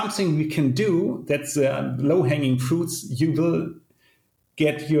something we can do. That's low-hanging fruits. You will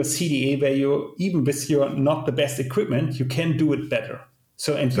get your CDA value, even with your not the best equipment, you can do it better.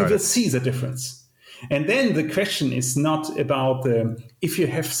 So, and you will see the difference. And then the question is not about if you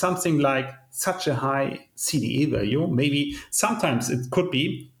have something like such a high CDA value, maybe sometimes it could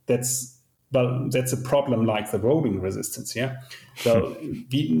be that's a problem like the rolling resistance. Yeah. So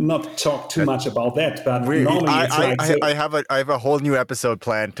we not talk too much about that, but normally I have a whole new episode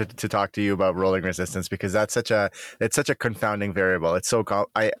planned to talk to you about rolling resistance because it's such a confounding variable. It's so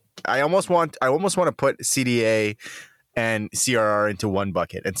I almost want to put CDA and CRR into one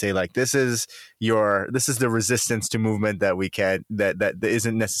bucket and say like this is the resistance to movement that we can that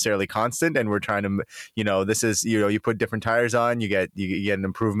isn't necessarily constant, and we're trying to this is you put different tires on, you get an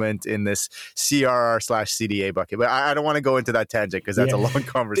improvement in this CRR/CDA bucket. But I don't want to go into that tangent because that's a long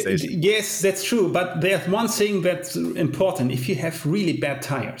conversation. Yes, that's true. But there's one thing that's important. If you have really bad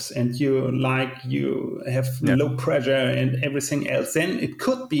tires and you have low pressure and everything else, then it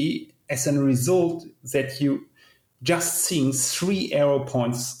could be as a result that you just seeing 3 arrow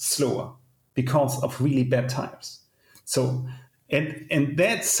points slower because of really bad tires. So, and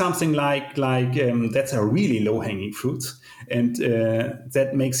that's something like that's a really low hanging fruit, and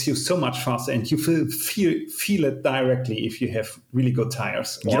that makes you so much faster, and you feel it directly if you have really good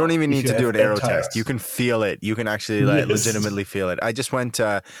tires. You don't even need to do an aero test. You can feel it. You can actually legitimately feel it. I just went.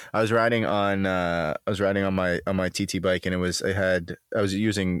 I was riding on my TT bike, and I was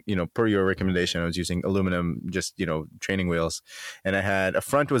using per your recommendation, I was using aluminum, just training wheels, and I had a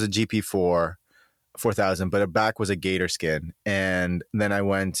front was a GP4. 4,000, but a back was a gator skin. And then I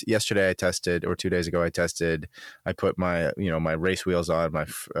went yesterday. I tested, or 2 days ago, I put my my race wheels on, my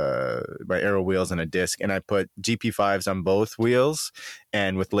aero wheels and a disc, and I put GP5s on both wheels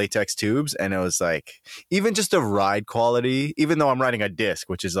and with latex tubes. And it was like, even just a ride quality, even though I'm riding a disc,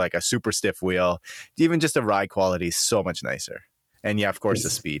 which is like a super stiff wheel, even just a ride quality is so much nicer. And yeah, of course, the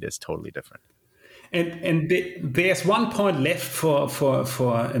speed is totally different. And there's one point left for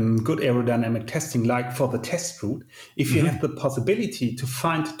good aerodynamic testing, like for the test route. If you have the possibility to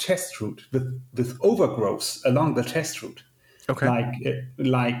find a test route with overgrowths along the test route,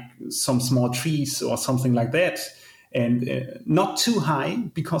 like some small trees or something like that, and not too high,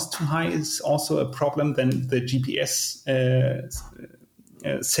 because too high is also a problem. Then the GPS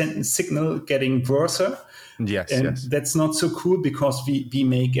signal getting worse. Yes, and yes. That's not so cool, because we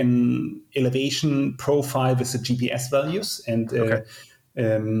make an elevation profile with the GPS values, and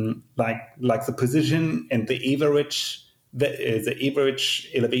like the position and the average. The average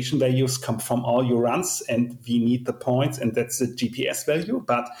elevation values come from all your runs, and we need the points, and that's the GPS value.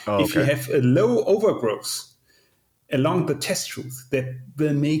 But if you have a low overgrowth along the test route, that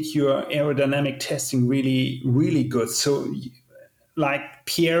will make your aerodynamic testing really, really good. So, like,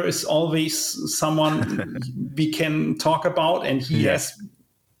 Pierre is always someone we can talk about, and he has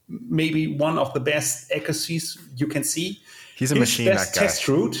maybe one of the best accuracies you can see. He's a machine. His best test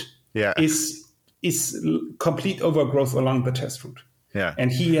route is complete overgrowth along the test route. Yeah,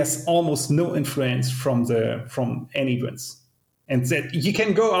 and he has almost no influence from any winds, and that you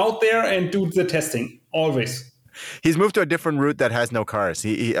can go out there and do the testing always. He's moved to a different route that has no cars.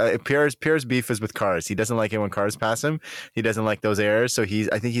 Pierre's beef is with cars. He doesn't like it when cars pass him. He doesn't like those errors. So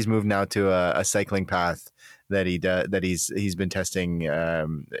I think he's moved now to a cycling path that he's been testing.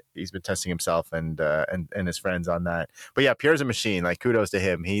 He's been testing himself and his friends on that. But yeah, Pierre's a machine. Like, kudos to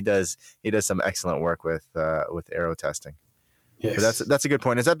him. He does some excellent work with aero testing. Yes, but that's a good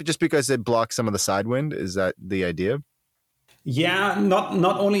point. Is that just because it blocks some of the side wind? Is that the idea? Yeah,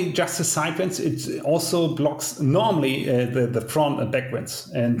 not only just the side winds, it also blocks normally the front and back winds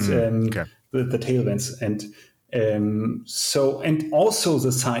and the tail winds, and also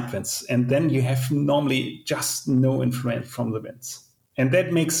the side winds, and then you have normally just no influence from the winds, and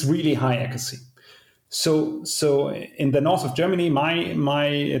that makes really high accuracy. So in the north of Germany,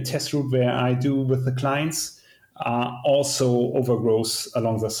 my test route where I do with the clients also overgrows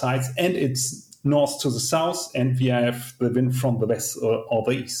along the sides, and it's north to the south, and we have the wind from the west or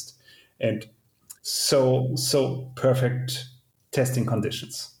the east, and so perfect testing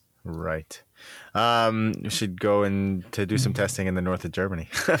conditions. Right. We should go to do some testing in the north of Germany.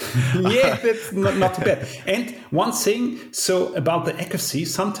 Yeah, that's not too bad. And one thing, so about the accuracy,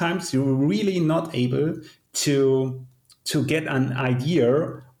 sometimes you're really not able to get an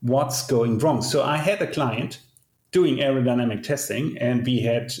idea what's going wrong. So I had a client doing aerodynamic testing, and we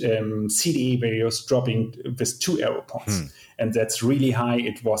had CDA values dropping with 2 aero points. And that's really high.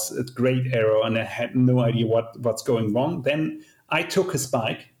 It was a great error, and I had no idea what's going wrong. Then I took his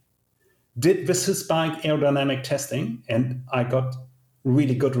bike, did with his bike aerodynamic testing, and I got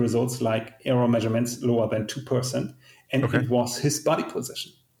really good results, like aero measurements lower than 2%. And it was his body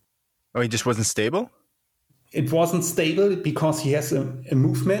position. Oh, he just wasn't stable? It wasn't stable because he has a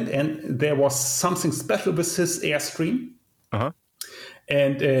movement, and there was something special with his airstream. Uh-huh.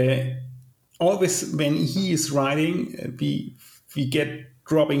 And always when he is riding, we get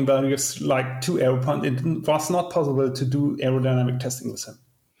dropping values like 2 aero points. It was not possible to do aerodynamic testing with him.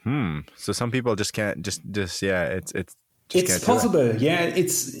 So some people just can't it's possible. Yeah,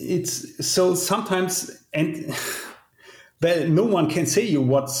 it's so sometimes, and well, no one can say you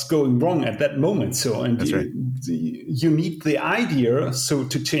what's going wrong at that moment. So, and you need the idea so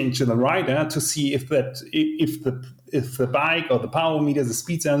to change the rider to see if the bike or the power meter, the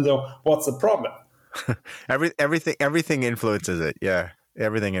speed sensor, what's the problem? Everything influences it. Yeah.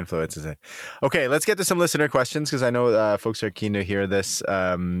 Everything influences it. Okay, let's get to some listener questions, because I know folks are keen to hear this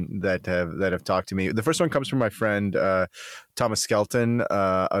that have talked to me. The first one comes from my friend Thomas Skelton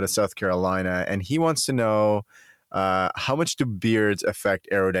out of South Carolina, and he wants to know how much do beards affect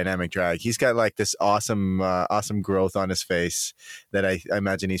aerodynamic drag? He's got like this awesome growth on his face that I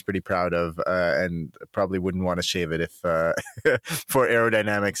imagine he's pretty proud of, and probably wouldn't want to shave it if for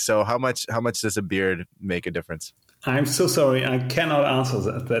aerodynamics. So how much does a beard make a difference? I'm so sorry, I cannot answer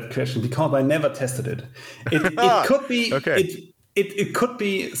that question because I never tested it. It could be okay. It could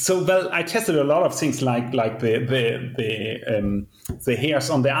be so. Well, I tested a lot of things like the hairs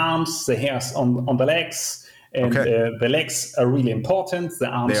on the arms, the hairs on the legs, and the legs are really important. The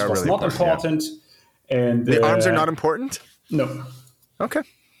arms was really not important. Yeah. And the arms are not important? No. Okay.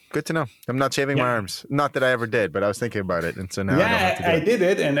 Good to know. I'm not shaving my arms. Not that I ever did, but I was thinking about it, and so now I don't have to do I it. did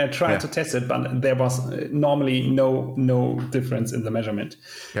it, and I tried to test it, but there was normally no difference in the measurement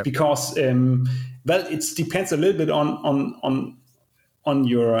because it depends a little bit on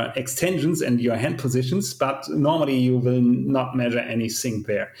your extensions and your hand positions, but normally you will not measure anything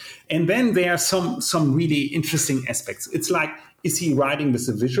there. And then there are some really interesting aspects. It's like, is he riding with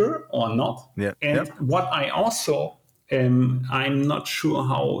a visor or not? Yeah. And what I also, I'm not sure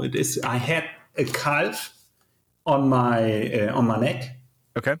how it is. I had a calf on my neck.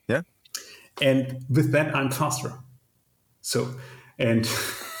 Okay. Yeah. And with that, I'm faster. So, and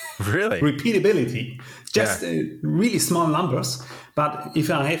really repeatability, just really small numbers. But if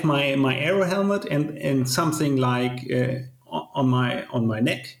I have my aero helmet and something like on my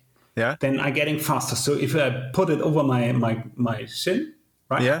neck, then I'm getting faster. So if I put it over my shin,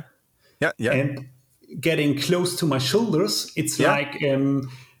 right? Yeah. And getting close to my shoulders, it's like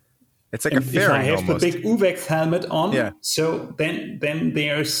it's like a fairing. If I have almost. the big Uvex helmet on, so then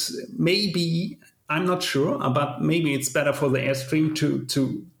there's maybe, I'm not sure, but maybe it's better for the Airstream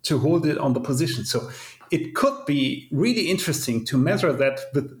to hold it on the position. So it could be really interesting to measure that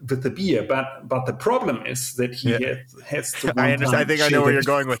with the beer, but the problem is that he has to. I understand. I think I know where you're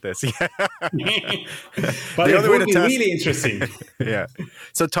going with this. But it would be really interesting. Yeah.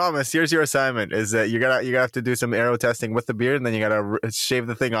 So Thomas, here's your assignment: is that you gotta have to do some aero testing with the beard, and then you gotta shave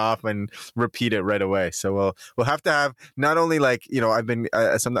the thing off and repeat it right away. So we'll have to have not only I've been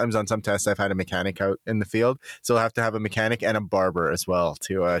sometimes on some tests I've had a mechanic out in the field, so we'll have to have a mechanic and a barber as well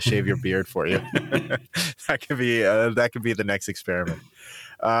to shave your beard for you. That could be the next experiment.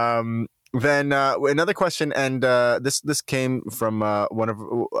 Then another question, and this came from one of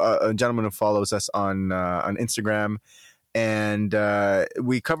a gentleman who follows us on Instagram, and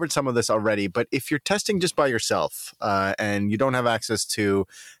we covered some of this already. But if you're testing just by yourself and you don't have access to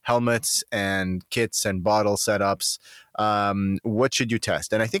helmets and kits and bottle setups, what should you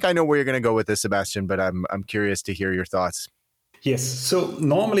test? And I think I know where you're going to go with this, Sebastian, but I'm curious to hear your thoughts. Yes. So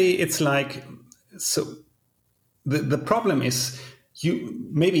normally it's like The problem is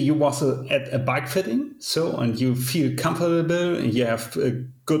you was at a bike fitting, and you feel comfortable, and you have a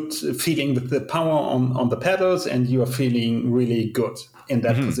good feeling with the power on the pedals, and you are feeling really good in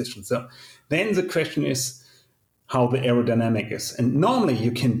that position. So then the question is how the aerodynamic is. And normally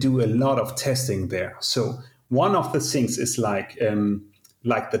you can do a lot of testing there. So one of the things is like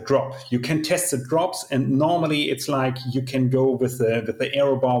the drop. You can test the drops, and normally it's like you can go with the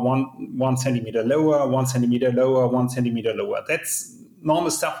aero bar 1 centimeter lower, 1 centimeter lower, 1 centimeter lower. That's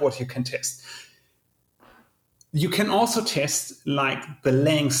normal stuff what you can test. You can also test like the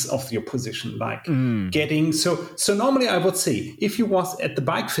length of your position, like getting so normally I would say if you was at the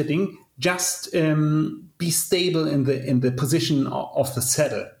bike fitting, just be stable in the position of the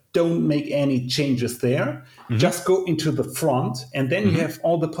saddle. Don't make any changes there. Just go into the front, and then you have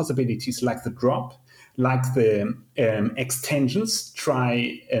all the possibilities like the drop, like the extensions.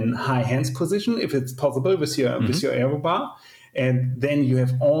 Try a high hands position if it's possible with your aero bar, and then you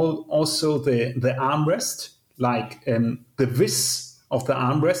have also the armrest, like the width of the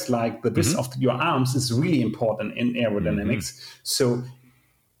armrest, like the width of your arms is really important in aerodynamics. So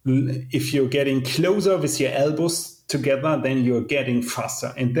if you're getting closer with your elbows together, then you're getting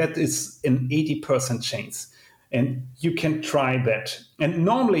faster. And that is an 80% chance. And you can try that. And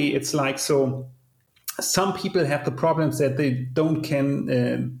normally it's like, so some people have the problems that they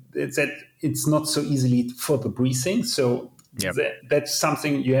that it's not so easily for the breathing. So that's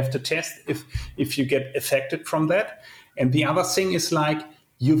something you have to test if you get affected from that. And the other thing is like,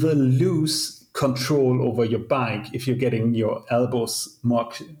 you will lose control over your bike if you're getting your elbows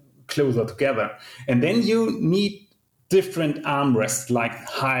more closer together. And then you need different armrests, like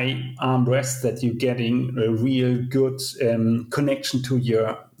high armrests, that you're getting a real good connection to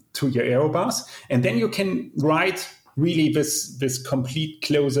your aero bars. And then you can ride really with complete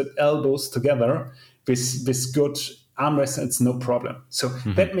closed elbows together with good armrests. It's no problem. So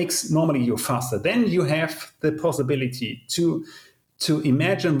that makes normally you faster. Then you have the possibility to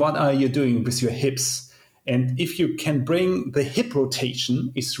imagine what are you doing with your hips. And if you can bring the hip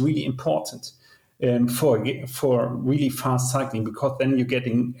rotation is really important for really fast cycling, because then you're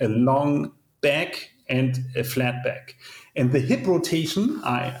getting a long back and a flat back. And the hip rotation,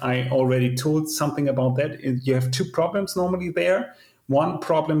 I already told something about that. You have two problems normally there. One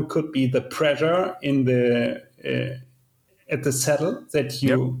problem could be the pressure in the at the saddle, that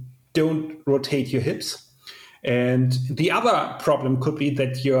you don't rotate your hips. And the other problem could be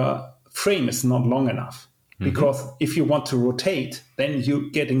that your frame is not long enough. Because if you want to rotate, then you're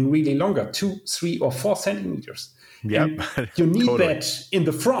getting really longer, 2, 3, or 4 centimeters. Yep. And you need Totally. that in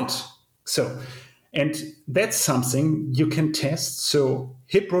the front. So, and that's something you can test. So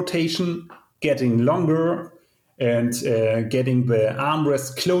hip rotation, getting longer, and getting the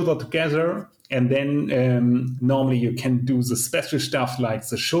armrest closer together. And then normally you can do the special stuff like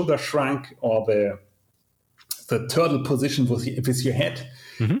the shoulder shrunk or the turtle position with your head.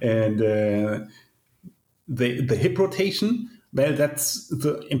 And the hip rotation. Well, that's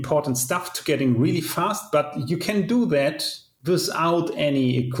the important stuff to getting really fast, but you can do that without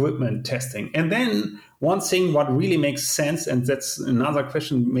any equipment testing. And then one thing what really makes sense, and that's another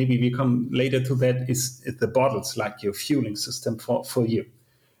question, maybe we come later to that, is the bottles, like your fueling system for you.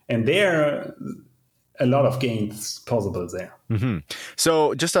 And there are a lot of gains possible there.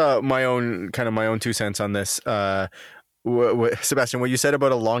 So just my own 2 cents on this. Sebastian, what you said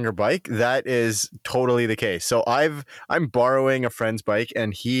about a longer bike, that is totally the case. So I'm borrowing a friend's bike,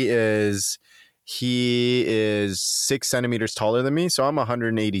 and he is 6 centimeters taller than me. So I'm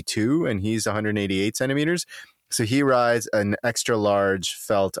 182 and he's 188 centimeters. So he rides an extra large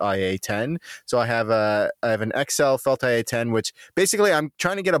Felt IA10. So I have an XL Felt IA10, which basically I'm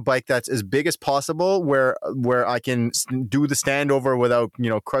trying to get a bike that's as big as possible, where I can do the standover without,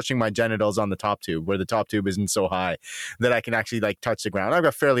 crushing my genitals on the top tube, where the top tube isn't so high that I can actually like touch the ground. I've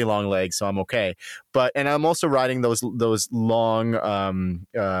got fairly long legs, so I'm okay. And I'm also riding those long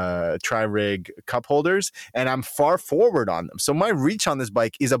tri-rig cup holders, and I'm far forward on them. So my reach on this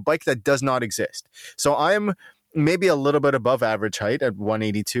bike is a bike that does not exist. So I'm maybe a little bit above average height at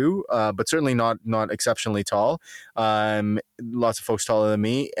 182, but certainly not exceptionally tall. Lots of folks taller than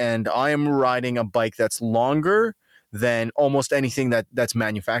me, and I am riding a bike that's longer than almost anything that's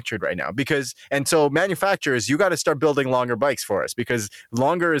manufactured right now. So manufacturers, you got to start building longer bikes for us, because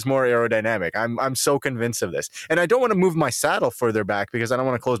longer is more aerodynamic. I'm so convinced of this. And I don't want to move my saddle further back because I don't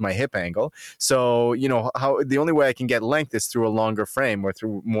want to close my hip angle. So, the only way I can get length is through a longer frame or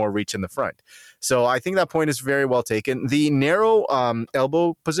through more reach in the front. So I think that point is very well taken. The narrow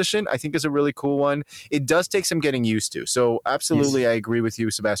elbow position, I think, is a really cool one. It does take some getting used to. So absolutely, yes. I agree with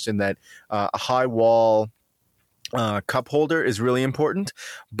you, Sebastian, that a high wall cup holder is really important,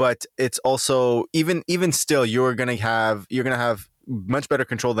 but it's also even still you're gonna have much better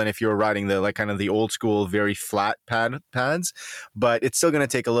control than if you were riding the old school very flat pads, but it's still going to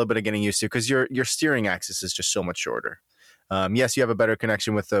take a little bit of getting used to, because your steering axis is just so much shorter. Yes, you have a better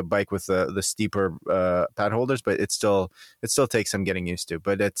connection with the bike with the steeper pad holders, but it still takes some getting used to.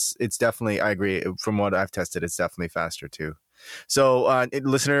 But it's definitely, I agree, from what I've tested, it's definitely faster too. So,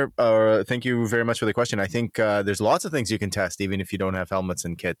 listener, thank you very much for the question. I think there's lots of things you can test, even if you don't have helmets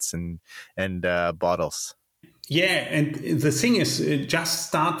and kits and bottles. Yeah, and the thing is, just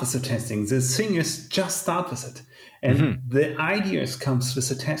start with the testing. The thing is, just start with it. And the ideas comes with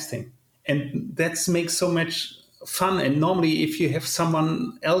the testing. And that makes so much fun. And normally, if you have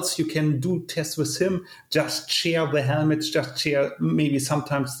someone else, you can do tests with him, just share the helmets, just share maybe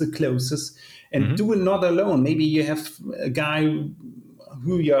sometimes the clothes, and do it not alone. Maybe you have a guy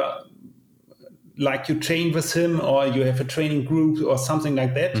who you train with him, or you have a training group or something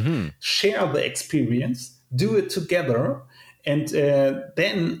like that. Share the experience, do it together, and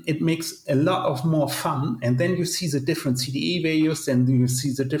then it makes a lot of more fun. And then you see the different CDA values, and you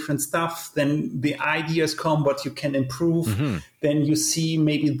see the different stuff. Then the ideas come, what you can improve. Then you see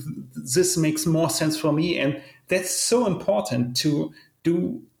maybe this makes more sense for me. And that's so important to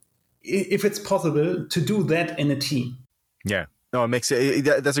do, if it's possible, to do that in a team. Yeah. No, it makes it.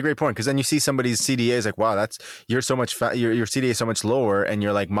 That's a great point, because then you see somebody's CDA is like, wow, you're so much your CDA is so much lower, and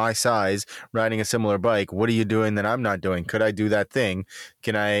you're like my size riding a similar bike. What are you doing that I'm not doing? Could I do that thing?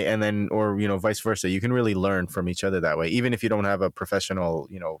 Can I? And then, or vice versa. You can really learn from each other that way, even if you don't have a professional,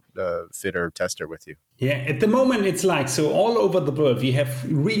 fitter tester with you. Yeah, at the moment it's like, so all over the world we have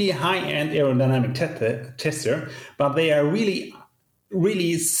really high-end aerodynamic tester, but they are really,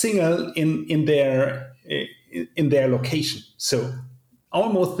 really single in their location. So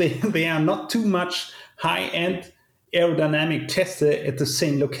almost they are not too much high-end aerodynamic tester at the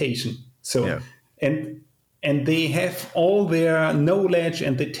same location. So yeah. And they have all their knowledge,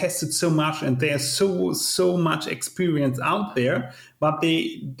 and they tested so much, and there's so much experience out there, but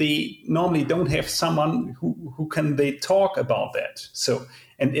they normally don't have someone who can they talk about that. So,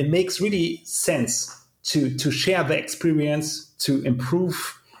 and it makes really sense to share the experience, to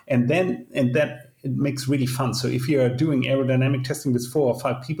improve, and that it makes really fun. So if you're doing aerodynamic testing with 4 or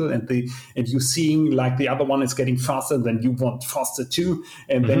 5 people, and you're seeing like the other one is getting faster, then you want faster too.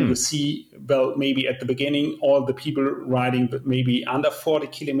 And then you see, well, maybe at the beginning, all the people riding maybe under 40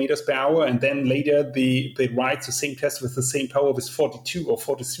 kilometers per hour. And then later they ride the same test with the same power with 42 or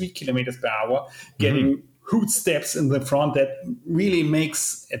 43 kilometers per hour, getting hoot steps in the front that really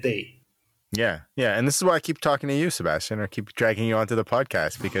makes a day. Yeah. And this is why I keep talking to you, Sebastian, or keep dragging you onto the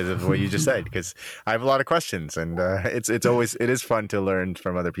podcast because of what you just said, because I have a lot of questions, and it is fun to learn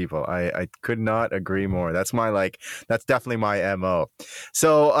from other people. I could not agree more. That's definitely my MO.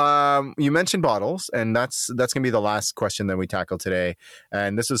 So you mentioned bottles, and that's going to be the last question that we tackle today.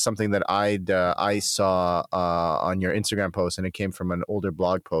 And this was something that I saw on your Instagram post, and it came from an older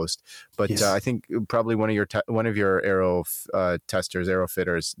blog post. But yes. I think probably one of your aero testers, aero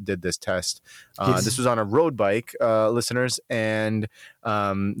fitters, did this test. Yes. This was on a road bike, listeners, and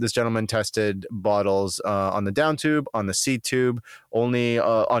this gentleman tested bottles on the down tube, on the seat tube, only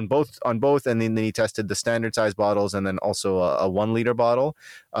on both, and then he tested the standard size bottles and then also a 1 liter bottle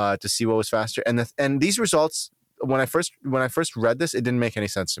to see what was faster. And these results, when I first read this, it didn't make any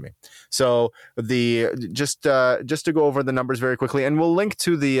sense to me. So just to go over the numbers very quickly, and we'll link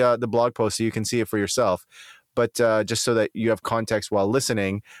to the blog post so you can see it for yourself. But just so that you have context while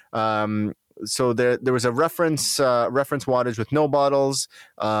listening, so there was a reference wattage with no bottles.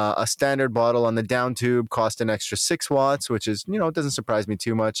 A standard bottle on the down tube cost an extra 6 watts, which is, it doesn't surprise me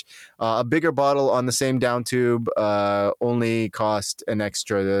too much. A bigger bottle on the same down tube only cost an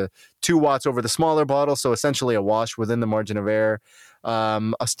extra 2 watts over the smaller bottle, so essentially a wash within the margin of error.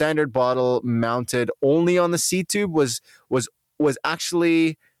 A standard bottle mounted only on the seat tube was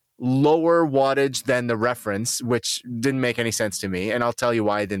actually lower wattage than the reference, which didn't make any sense to me, and I'll tell you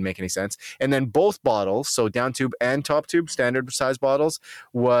why it didn't make any sense. And then both bottles, so down tube and top tube, standard size bottles,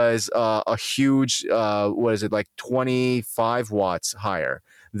 was a huge, 25 watts higher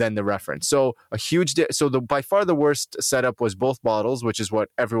than the reference. So a huge, by far the worst setup was both bottles, which is what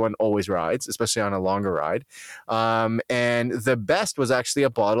everyone always rides, especially on a longer ride. And the best was actually a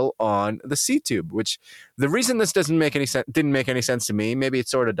bottle on the seat tube, which the reason this didn't make any sense to me, maybe it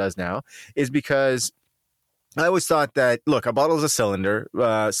sort of does now, is because I always thought that, look, a bottle is a cylinder.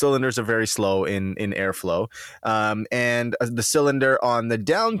 Cylinders are very slow in airflow. And the cylinder on the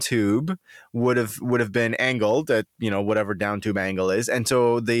down tube would have been angled at, whatever down tube angle is. And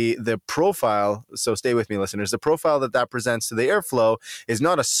so the profile, so stay with me, listeners, the profile that presents to the airflow is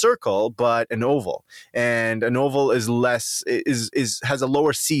not a circle, but an oval. And an oval has a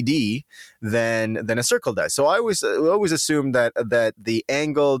lower CD than a circle does. So I always assumed that the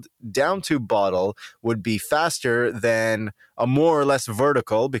angled down tube bottle would be faster than a more or less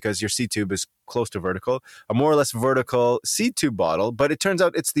vertical, because your seat tube is close to vertical, a more or less vertical seat tube bottle. But it turns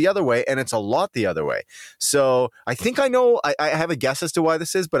out it's the other way, and it's a lot the other way. So I think I know, I have a guess as to why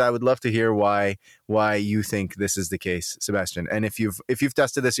this is, but I would love to hear why you think this is the case, Sebastian, and if you've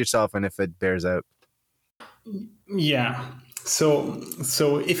tested this yourself and if it bears out. Yeah. So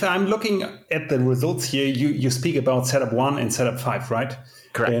if I'm looking at the results here, you speak about setup 1 and setup 5, right?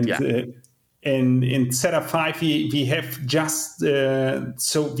 Correct. And, yeah. And in setup 5, we have just so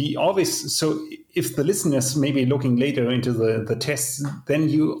if the listeners may be looking later into the tests, then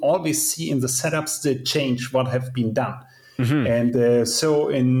you always see in the setups the change what have been done. Mm-hmm. And so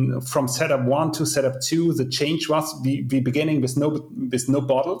from setup 1 to setup 2, the change was we beginning with no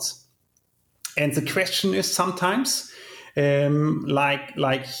bottles, and the question is sometimes.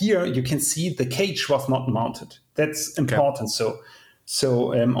 Like here, you can see the cage was not mounted. That's important. Okay.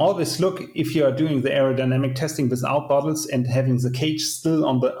 So always look if you are doing the aerodynamic testing without bottles and having the cage still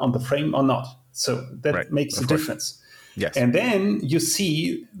on the frame or not. So that makes a difference. Yes. And then you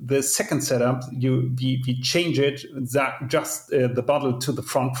see the second setup. We change it just the bottle to the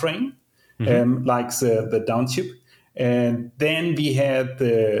front frame, like the down tube. And then we had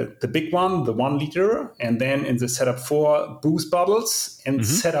the big one, the 1 liter, and then in the setup 4, boost bottles, and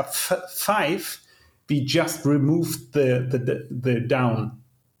setup 5, we just removed the down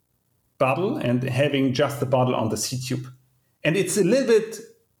bottle and having just the bottle on the seat tube. And it's a little bit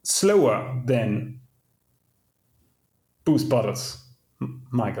slower than boost bottles,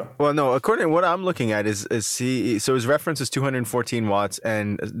 Michael. Well, no, according to what I'm looking at so his reference is 214 watts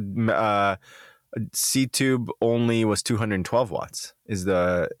and seat tube only was 212 watts is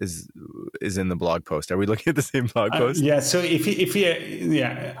in the blog post. Are we looking at the same blog post? Yeah. So if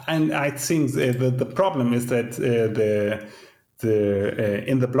and I think the problem is that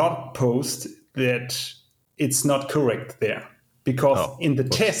in the blog post that it's not correct there, because in the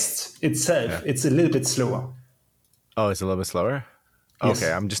test itself it's a little bit slower. Oh, it's a little bit slower? Yes.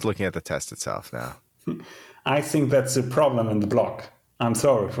 Okay, I'm just looking at the test itself now. I think that's a problem in the blog. I'm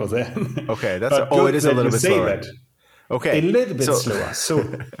sorry for that. Okay, it is a little bit slower. That. Okay, a little bit slower.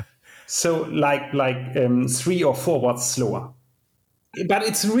 So like 3 or 4 watts slower. But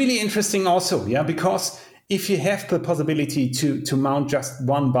it's really interesting also, because if you have the possibility to mount just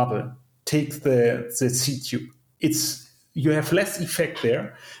one bottle take the seat tube. You have less effect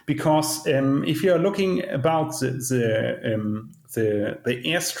there because if you are looking about the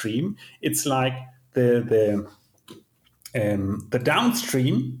airstream, it's like the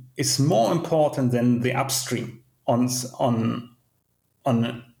downstream is more important than the upstream on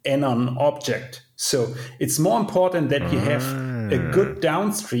an object. So it's more important that you have a good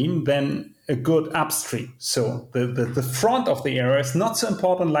downstream than a good upstream. So the front of the arrow is not so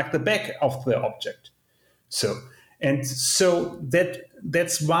important like the back of the object. So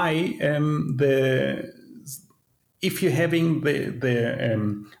that's why if you're having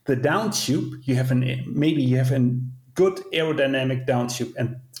the down tube, you have a good aerodynamic down tube,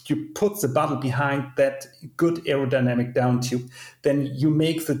 and you put the bottle behind that good aerodynamic down tube, then you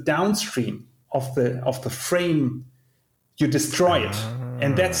make the downstream of the frame, you destroy it,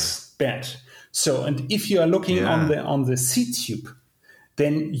 and that's bad. So, and if you are looking on the seat tube,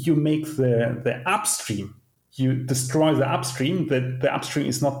 then you make the upstream. You destroy the upstream. The upstream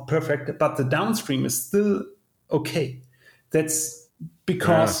is not perfect, but the downstream is still okay. That's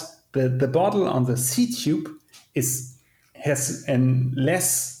because the bottle on the seat tube has a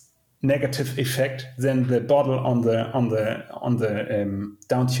less negative effect than the bottle on the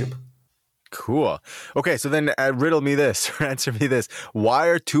down tube. Cool. Okay, so then riddle me this, or answer me this. Why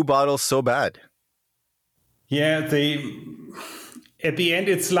are two bottles so bad? Yeah, at the end,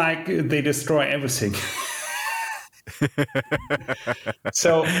 it's like they destroy everything.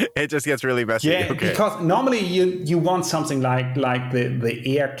 So it just gets really messy. Yeah, okay. Because normally you want something like the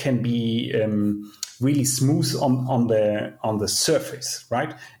air can be really smooth on the surface,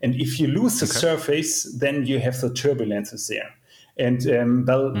 right? And if you lose the surface, then you have the turbulences there. And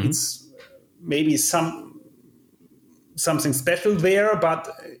it's maybe something special there, but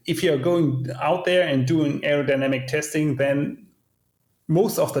if you're going out there and doing aerodynamic testing, then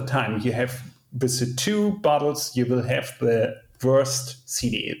most of the time you have, with the two bottles, you will have the worst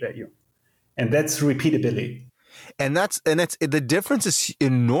CDA value. And that's repeatability. And the difference is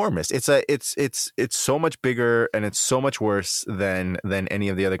enormous. It's so much bigger and it's so much worse than any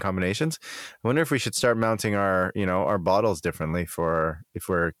of the other combinations. I wonder if we should start mounting our bottles differently if we're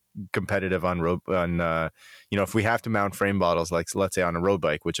competitive on road if we have to mount frame bottles, like let's say on a road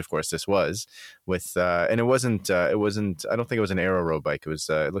bike, which of course this was with and it wasn't I don't think it was an aero road bike. It was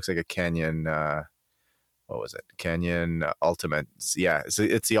it looks like a Canyon what was it? Canyon Ultimate. Yeah, it's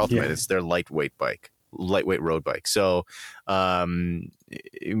the Ultimate. Yeah. It's their lightweight road bike. So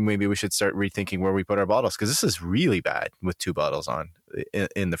maybe we should start rethinking where we put our bottles, because this is really bad with two bottles on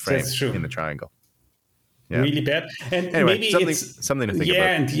in the frame, in the triangle. Yeah. Really bad. And anyway, maybe something to think about.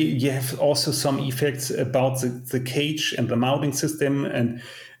 Yeah, and you have also some effects about the cage and the mounting system, and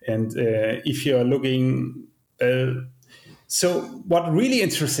if you're looking. So what really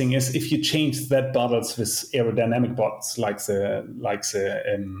interesting is if you change that bottles with aerodynamic bottles like the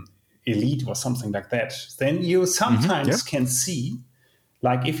Elite or something like that, then you sometimes can see,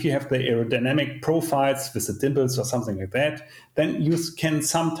 like if you have the aerodynamic profiles with the dimples or something like that, then you can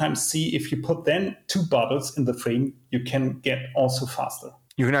sometimes see if you put then two bottles in the frame, you can get also faster.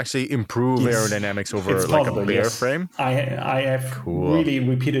 You can actually improve aerodynamics over like a bare frame? I have really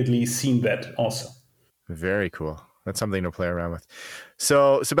repeatedly seen that also. Very cool. That's something to play around with.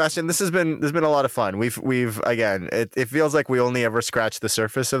 So, Sebastian, this has been a lot of fun. We've again, it feels like we only ever scratched the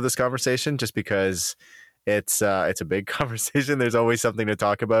surface of this conversation, just because it's a big conversation. There's always something to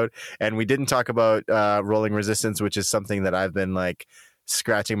talk about, and we didn't talk about rolling resistance, which is something that I've been like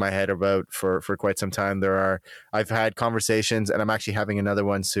scratching my head about for quite some time. I've had conversations, and I'm actually having another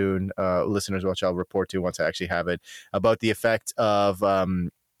one soon, listeners, which I'll report to once I actually have it, about the effect of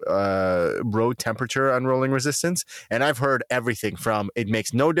road temperature on rolling resistance, and I've heard everything from it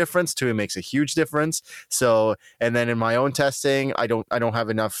makes no difference to it makes a huge difference. So, and then in my own testing, I don't have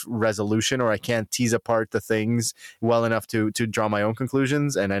enough resolution, or I can't tease apart the things well enough to draw my own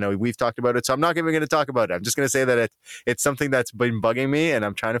conclusions. And I know we've talked about it, so I'm not even going to talk about it. I'm just going to say that it's something that's been bugging me, and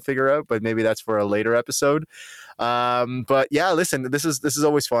I'm trying to figure out. But maybe that's for a later episode. But yeah, listen, this is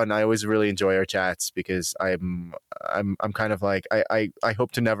always fun. I always really enjoy our chats, because I'm kind of like I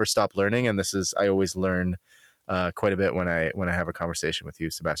hope to never stop learning, and I always learn quite a bit when I have a conversation with you,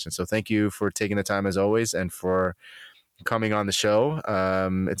 Sebastian. So thank you for taking the time as always, and for coming on the show.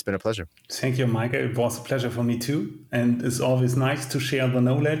 It's been a pleasure. Thank you, Michael. It was a pleasure for me too, and it's always nice to share the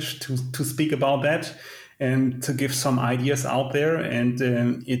knowledge, to speak about that, and to give some ideas out there. And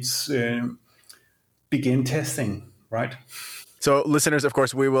it's begin testing, right? So listeners, of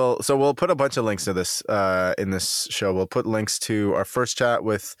course, we'll put a bunch of links to this in this show. We'll put links to our first chat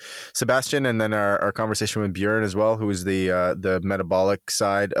with Sebastian, and then our conversation with Björn as well, who is the metabolic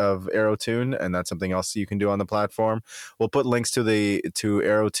side of AeroTune, and that's something else you can do on the platform. We'll put links to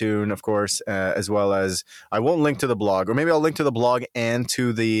AeroTune, of course, as well as I won't link to the blog, or maybe I'll link to the blog and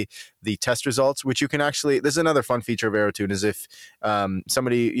to the test results, which you can actually, this is another fun feature of AeroTune, is if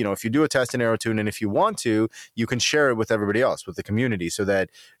somebody, if you do a test in AeroTune, and if you want to, you can share it with everybody else, with the community, so that,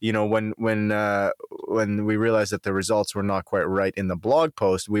 when we realized that the results were not quite right in the blog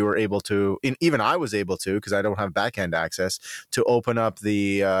post, we were able to, even I was able to, because I don't have backend access, to open up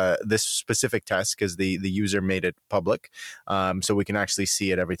this specific test, because the user made it public, so we can actually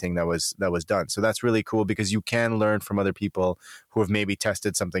see everything that was done. So that's really cool, because you can learn from other people who have maybe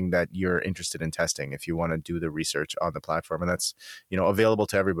tested something that you're interested in testing, if you want to do the research on the platform. And that's, available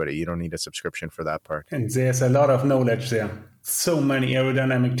to everybody. You don't need a subscription for that part. And there's a lot of knowledge there. So many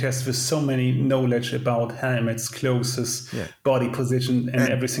aerodynamic tests with so many knowledge about helmets, clothes, body position, and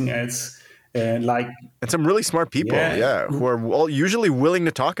everything else. And some really smart people, who are all usually willing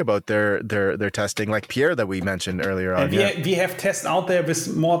to talk about their testing, like Pierre that we mentioned earlier on. We have tests out there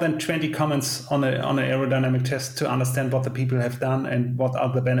with more than 20 comments on an aerodynamic test to understand what the people have done and what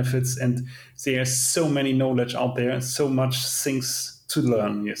are the benefits. And there's so many knowledge out there, so much things to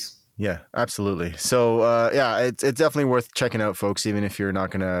learn. Yes. Yeah, absolutely. So, it's definitely worth checking out, folks, even if you're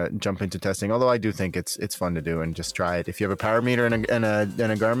not going to jump into testing. Although I do think it's fun to do and just try it. If you have a power meter and a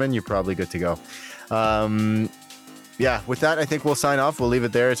Garmin, you're probably good to go. With that, I think we'll sign off. We'll leave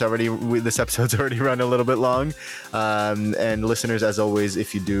it there. This episode's already run a little bit long. And listeners, as always,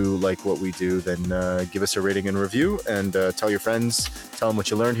 if you do like what we do, then give us a rating and review, and tell your friends, tell them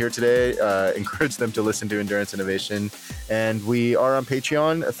what you learned here today. Encourage them to listen to Endurance Innovation. And we are on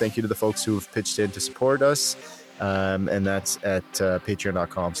Patreon. Thank you to the folks who have pitched in to support us. And that's at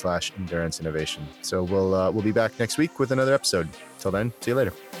patreon.com/endurance innovation. So we'll be back next week with another episode. Till then, see you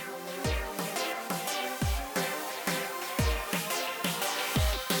later.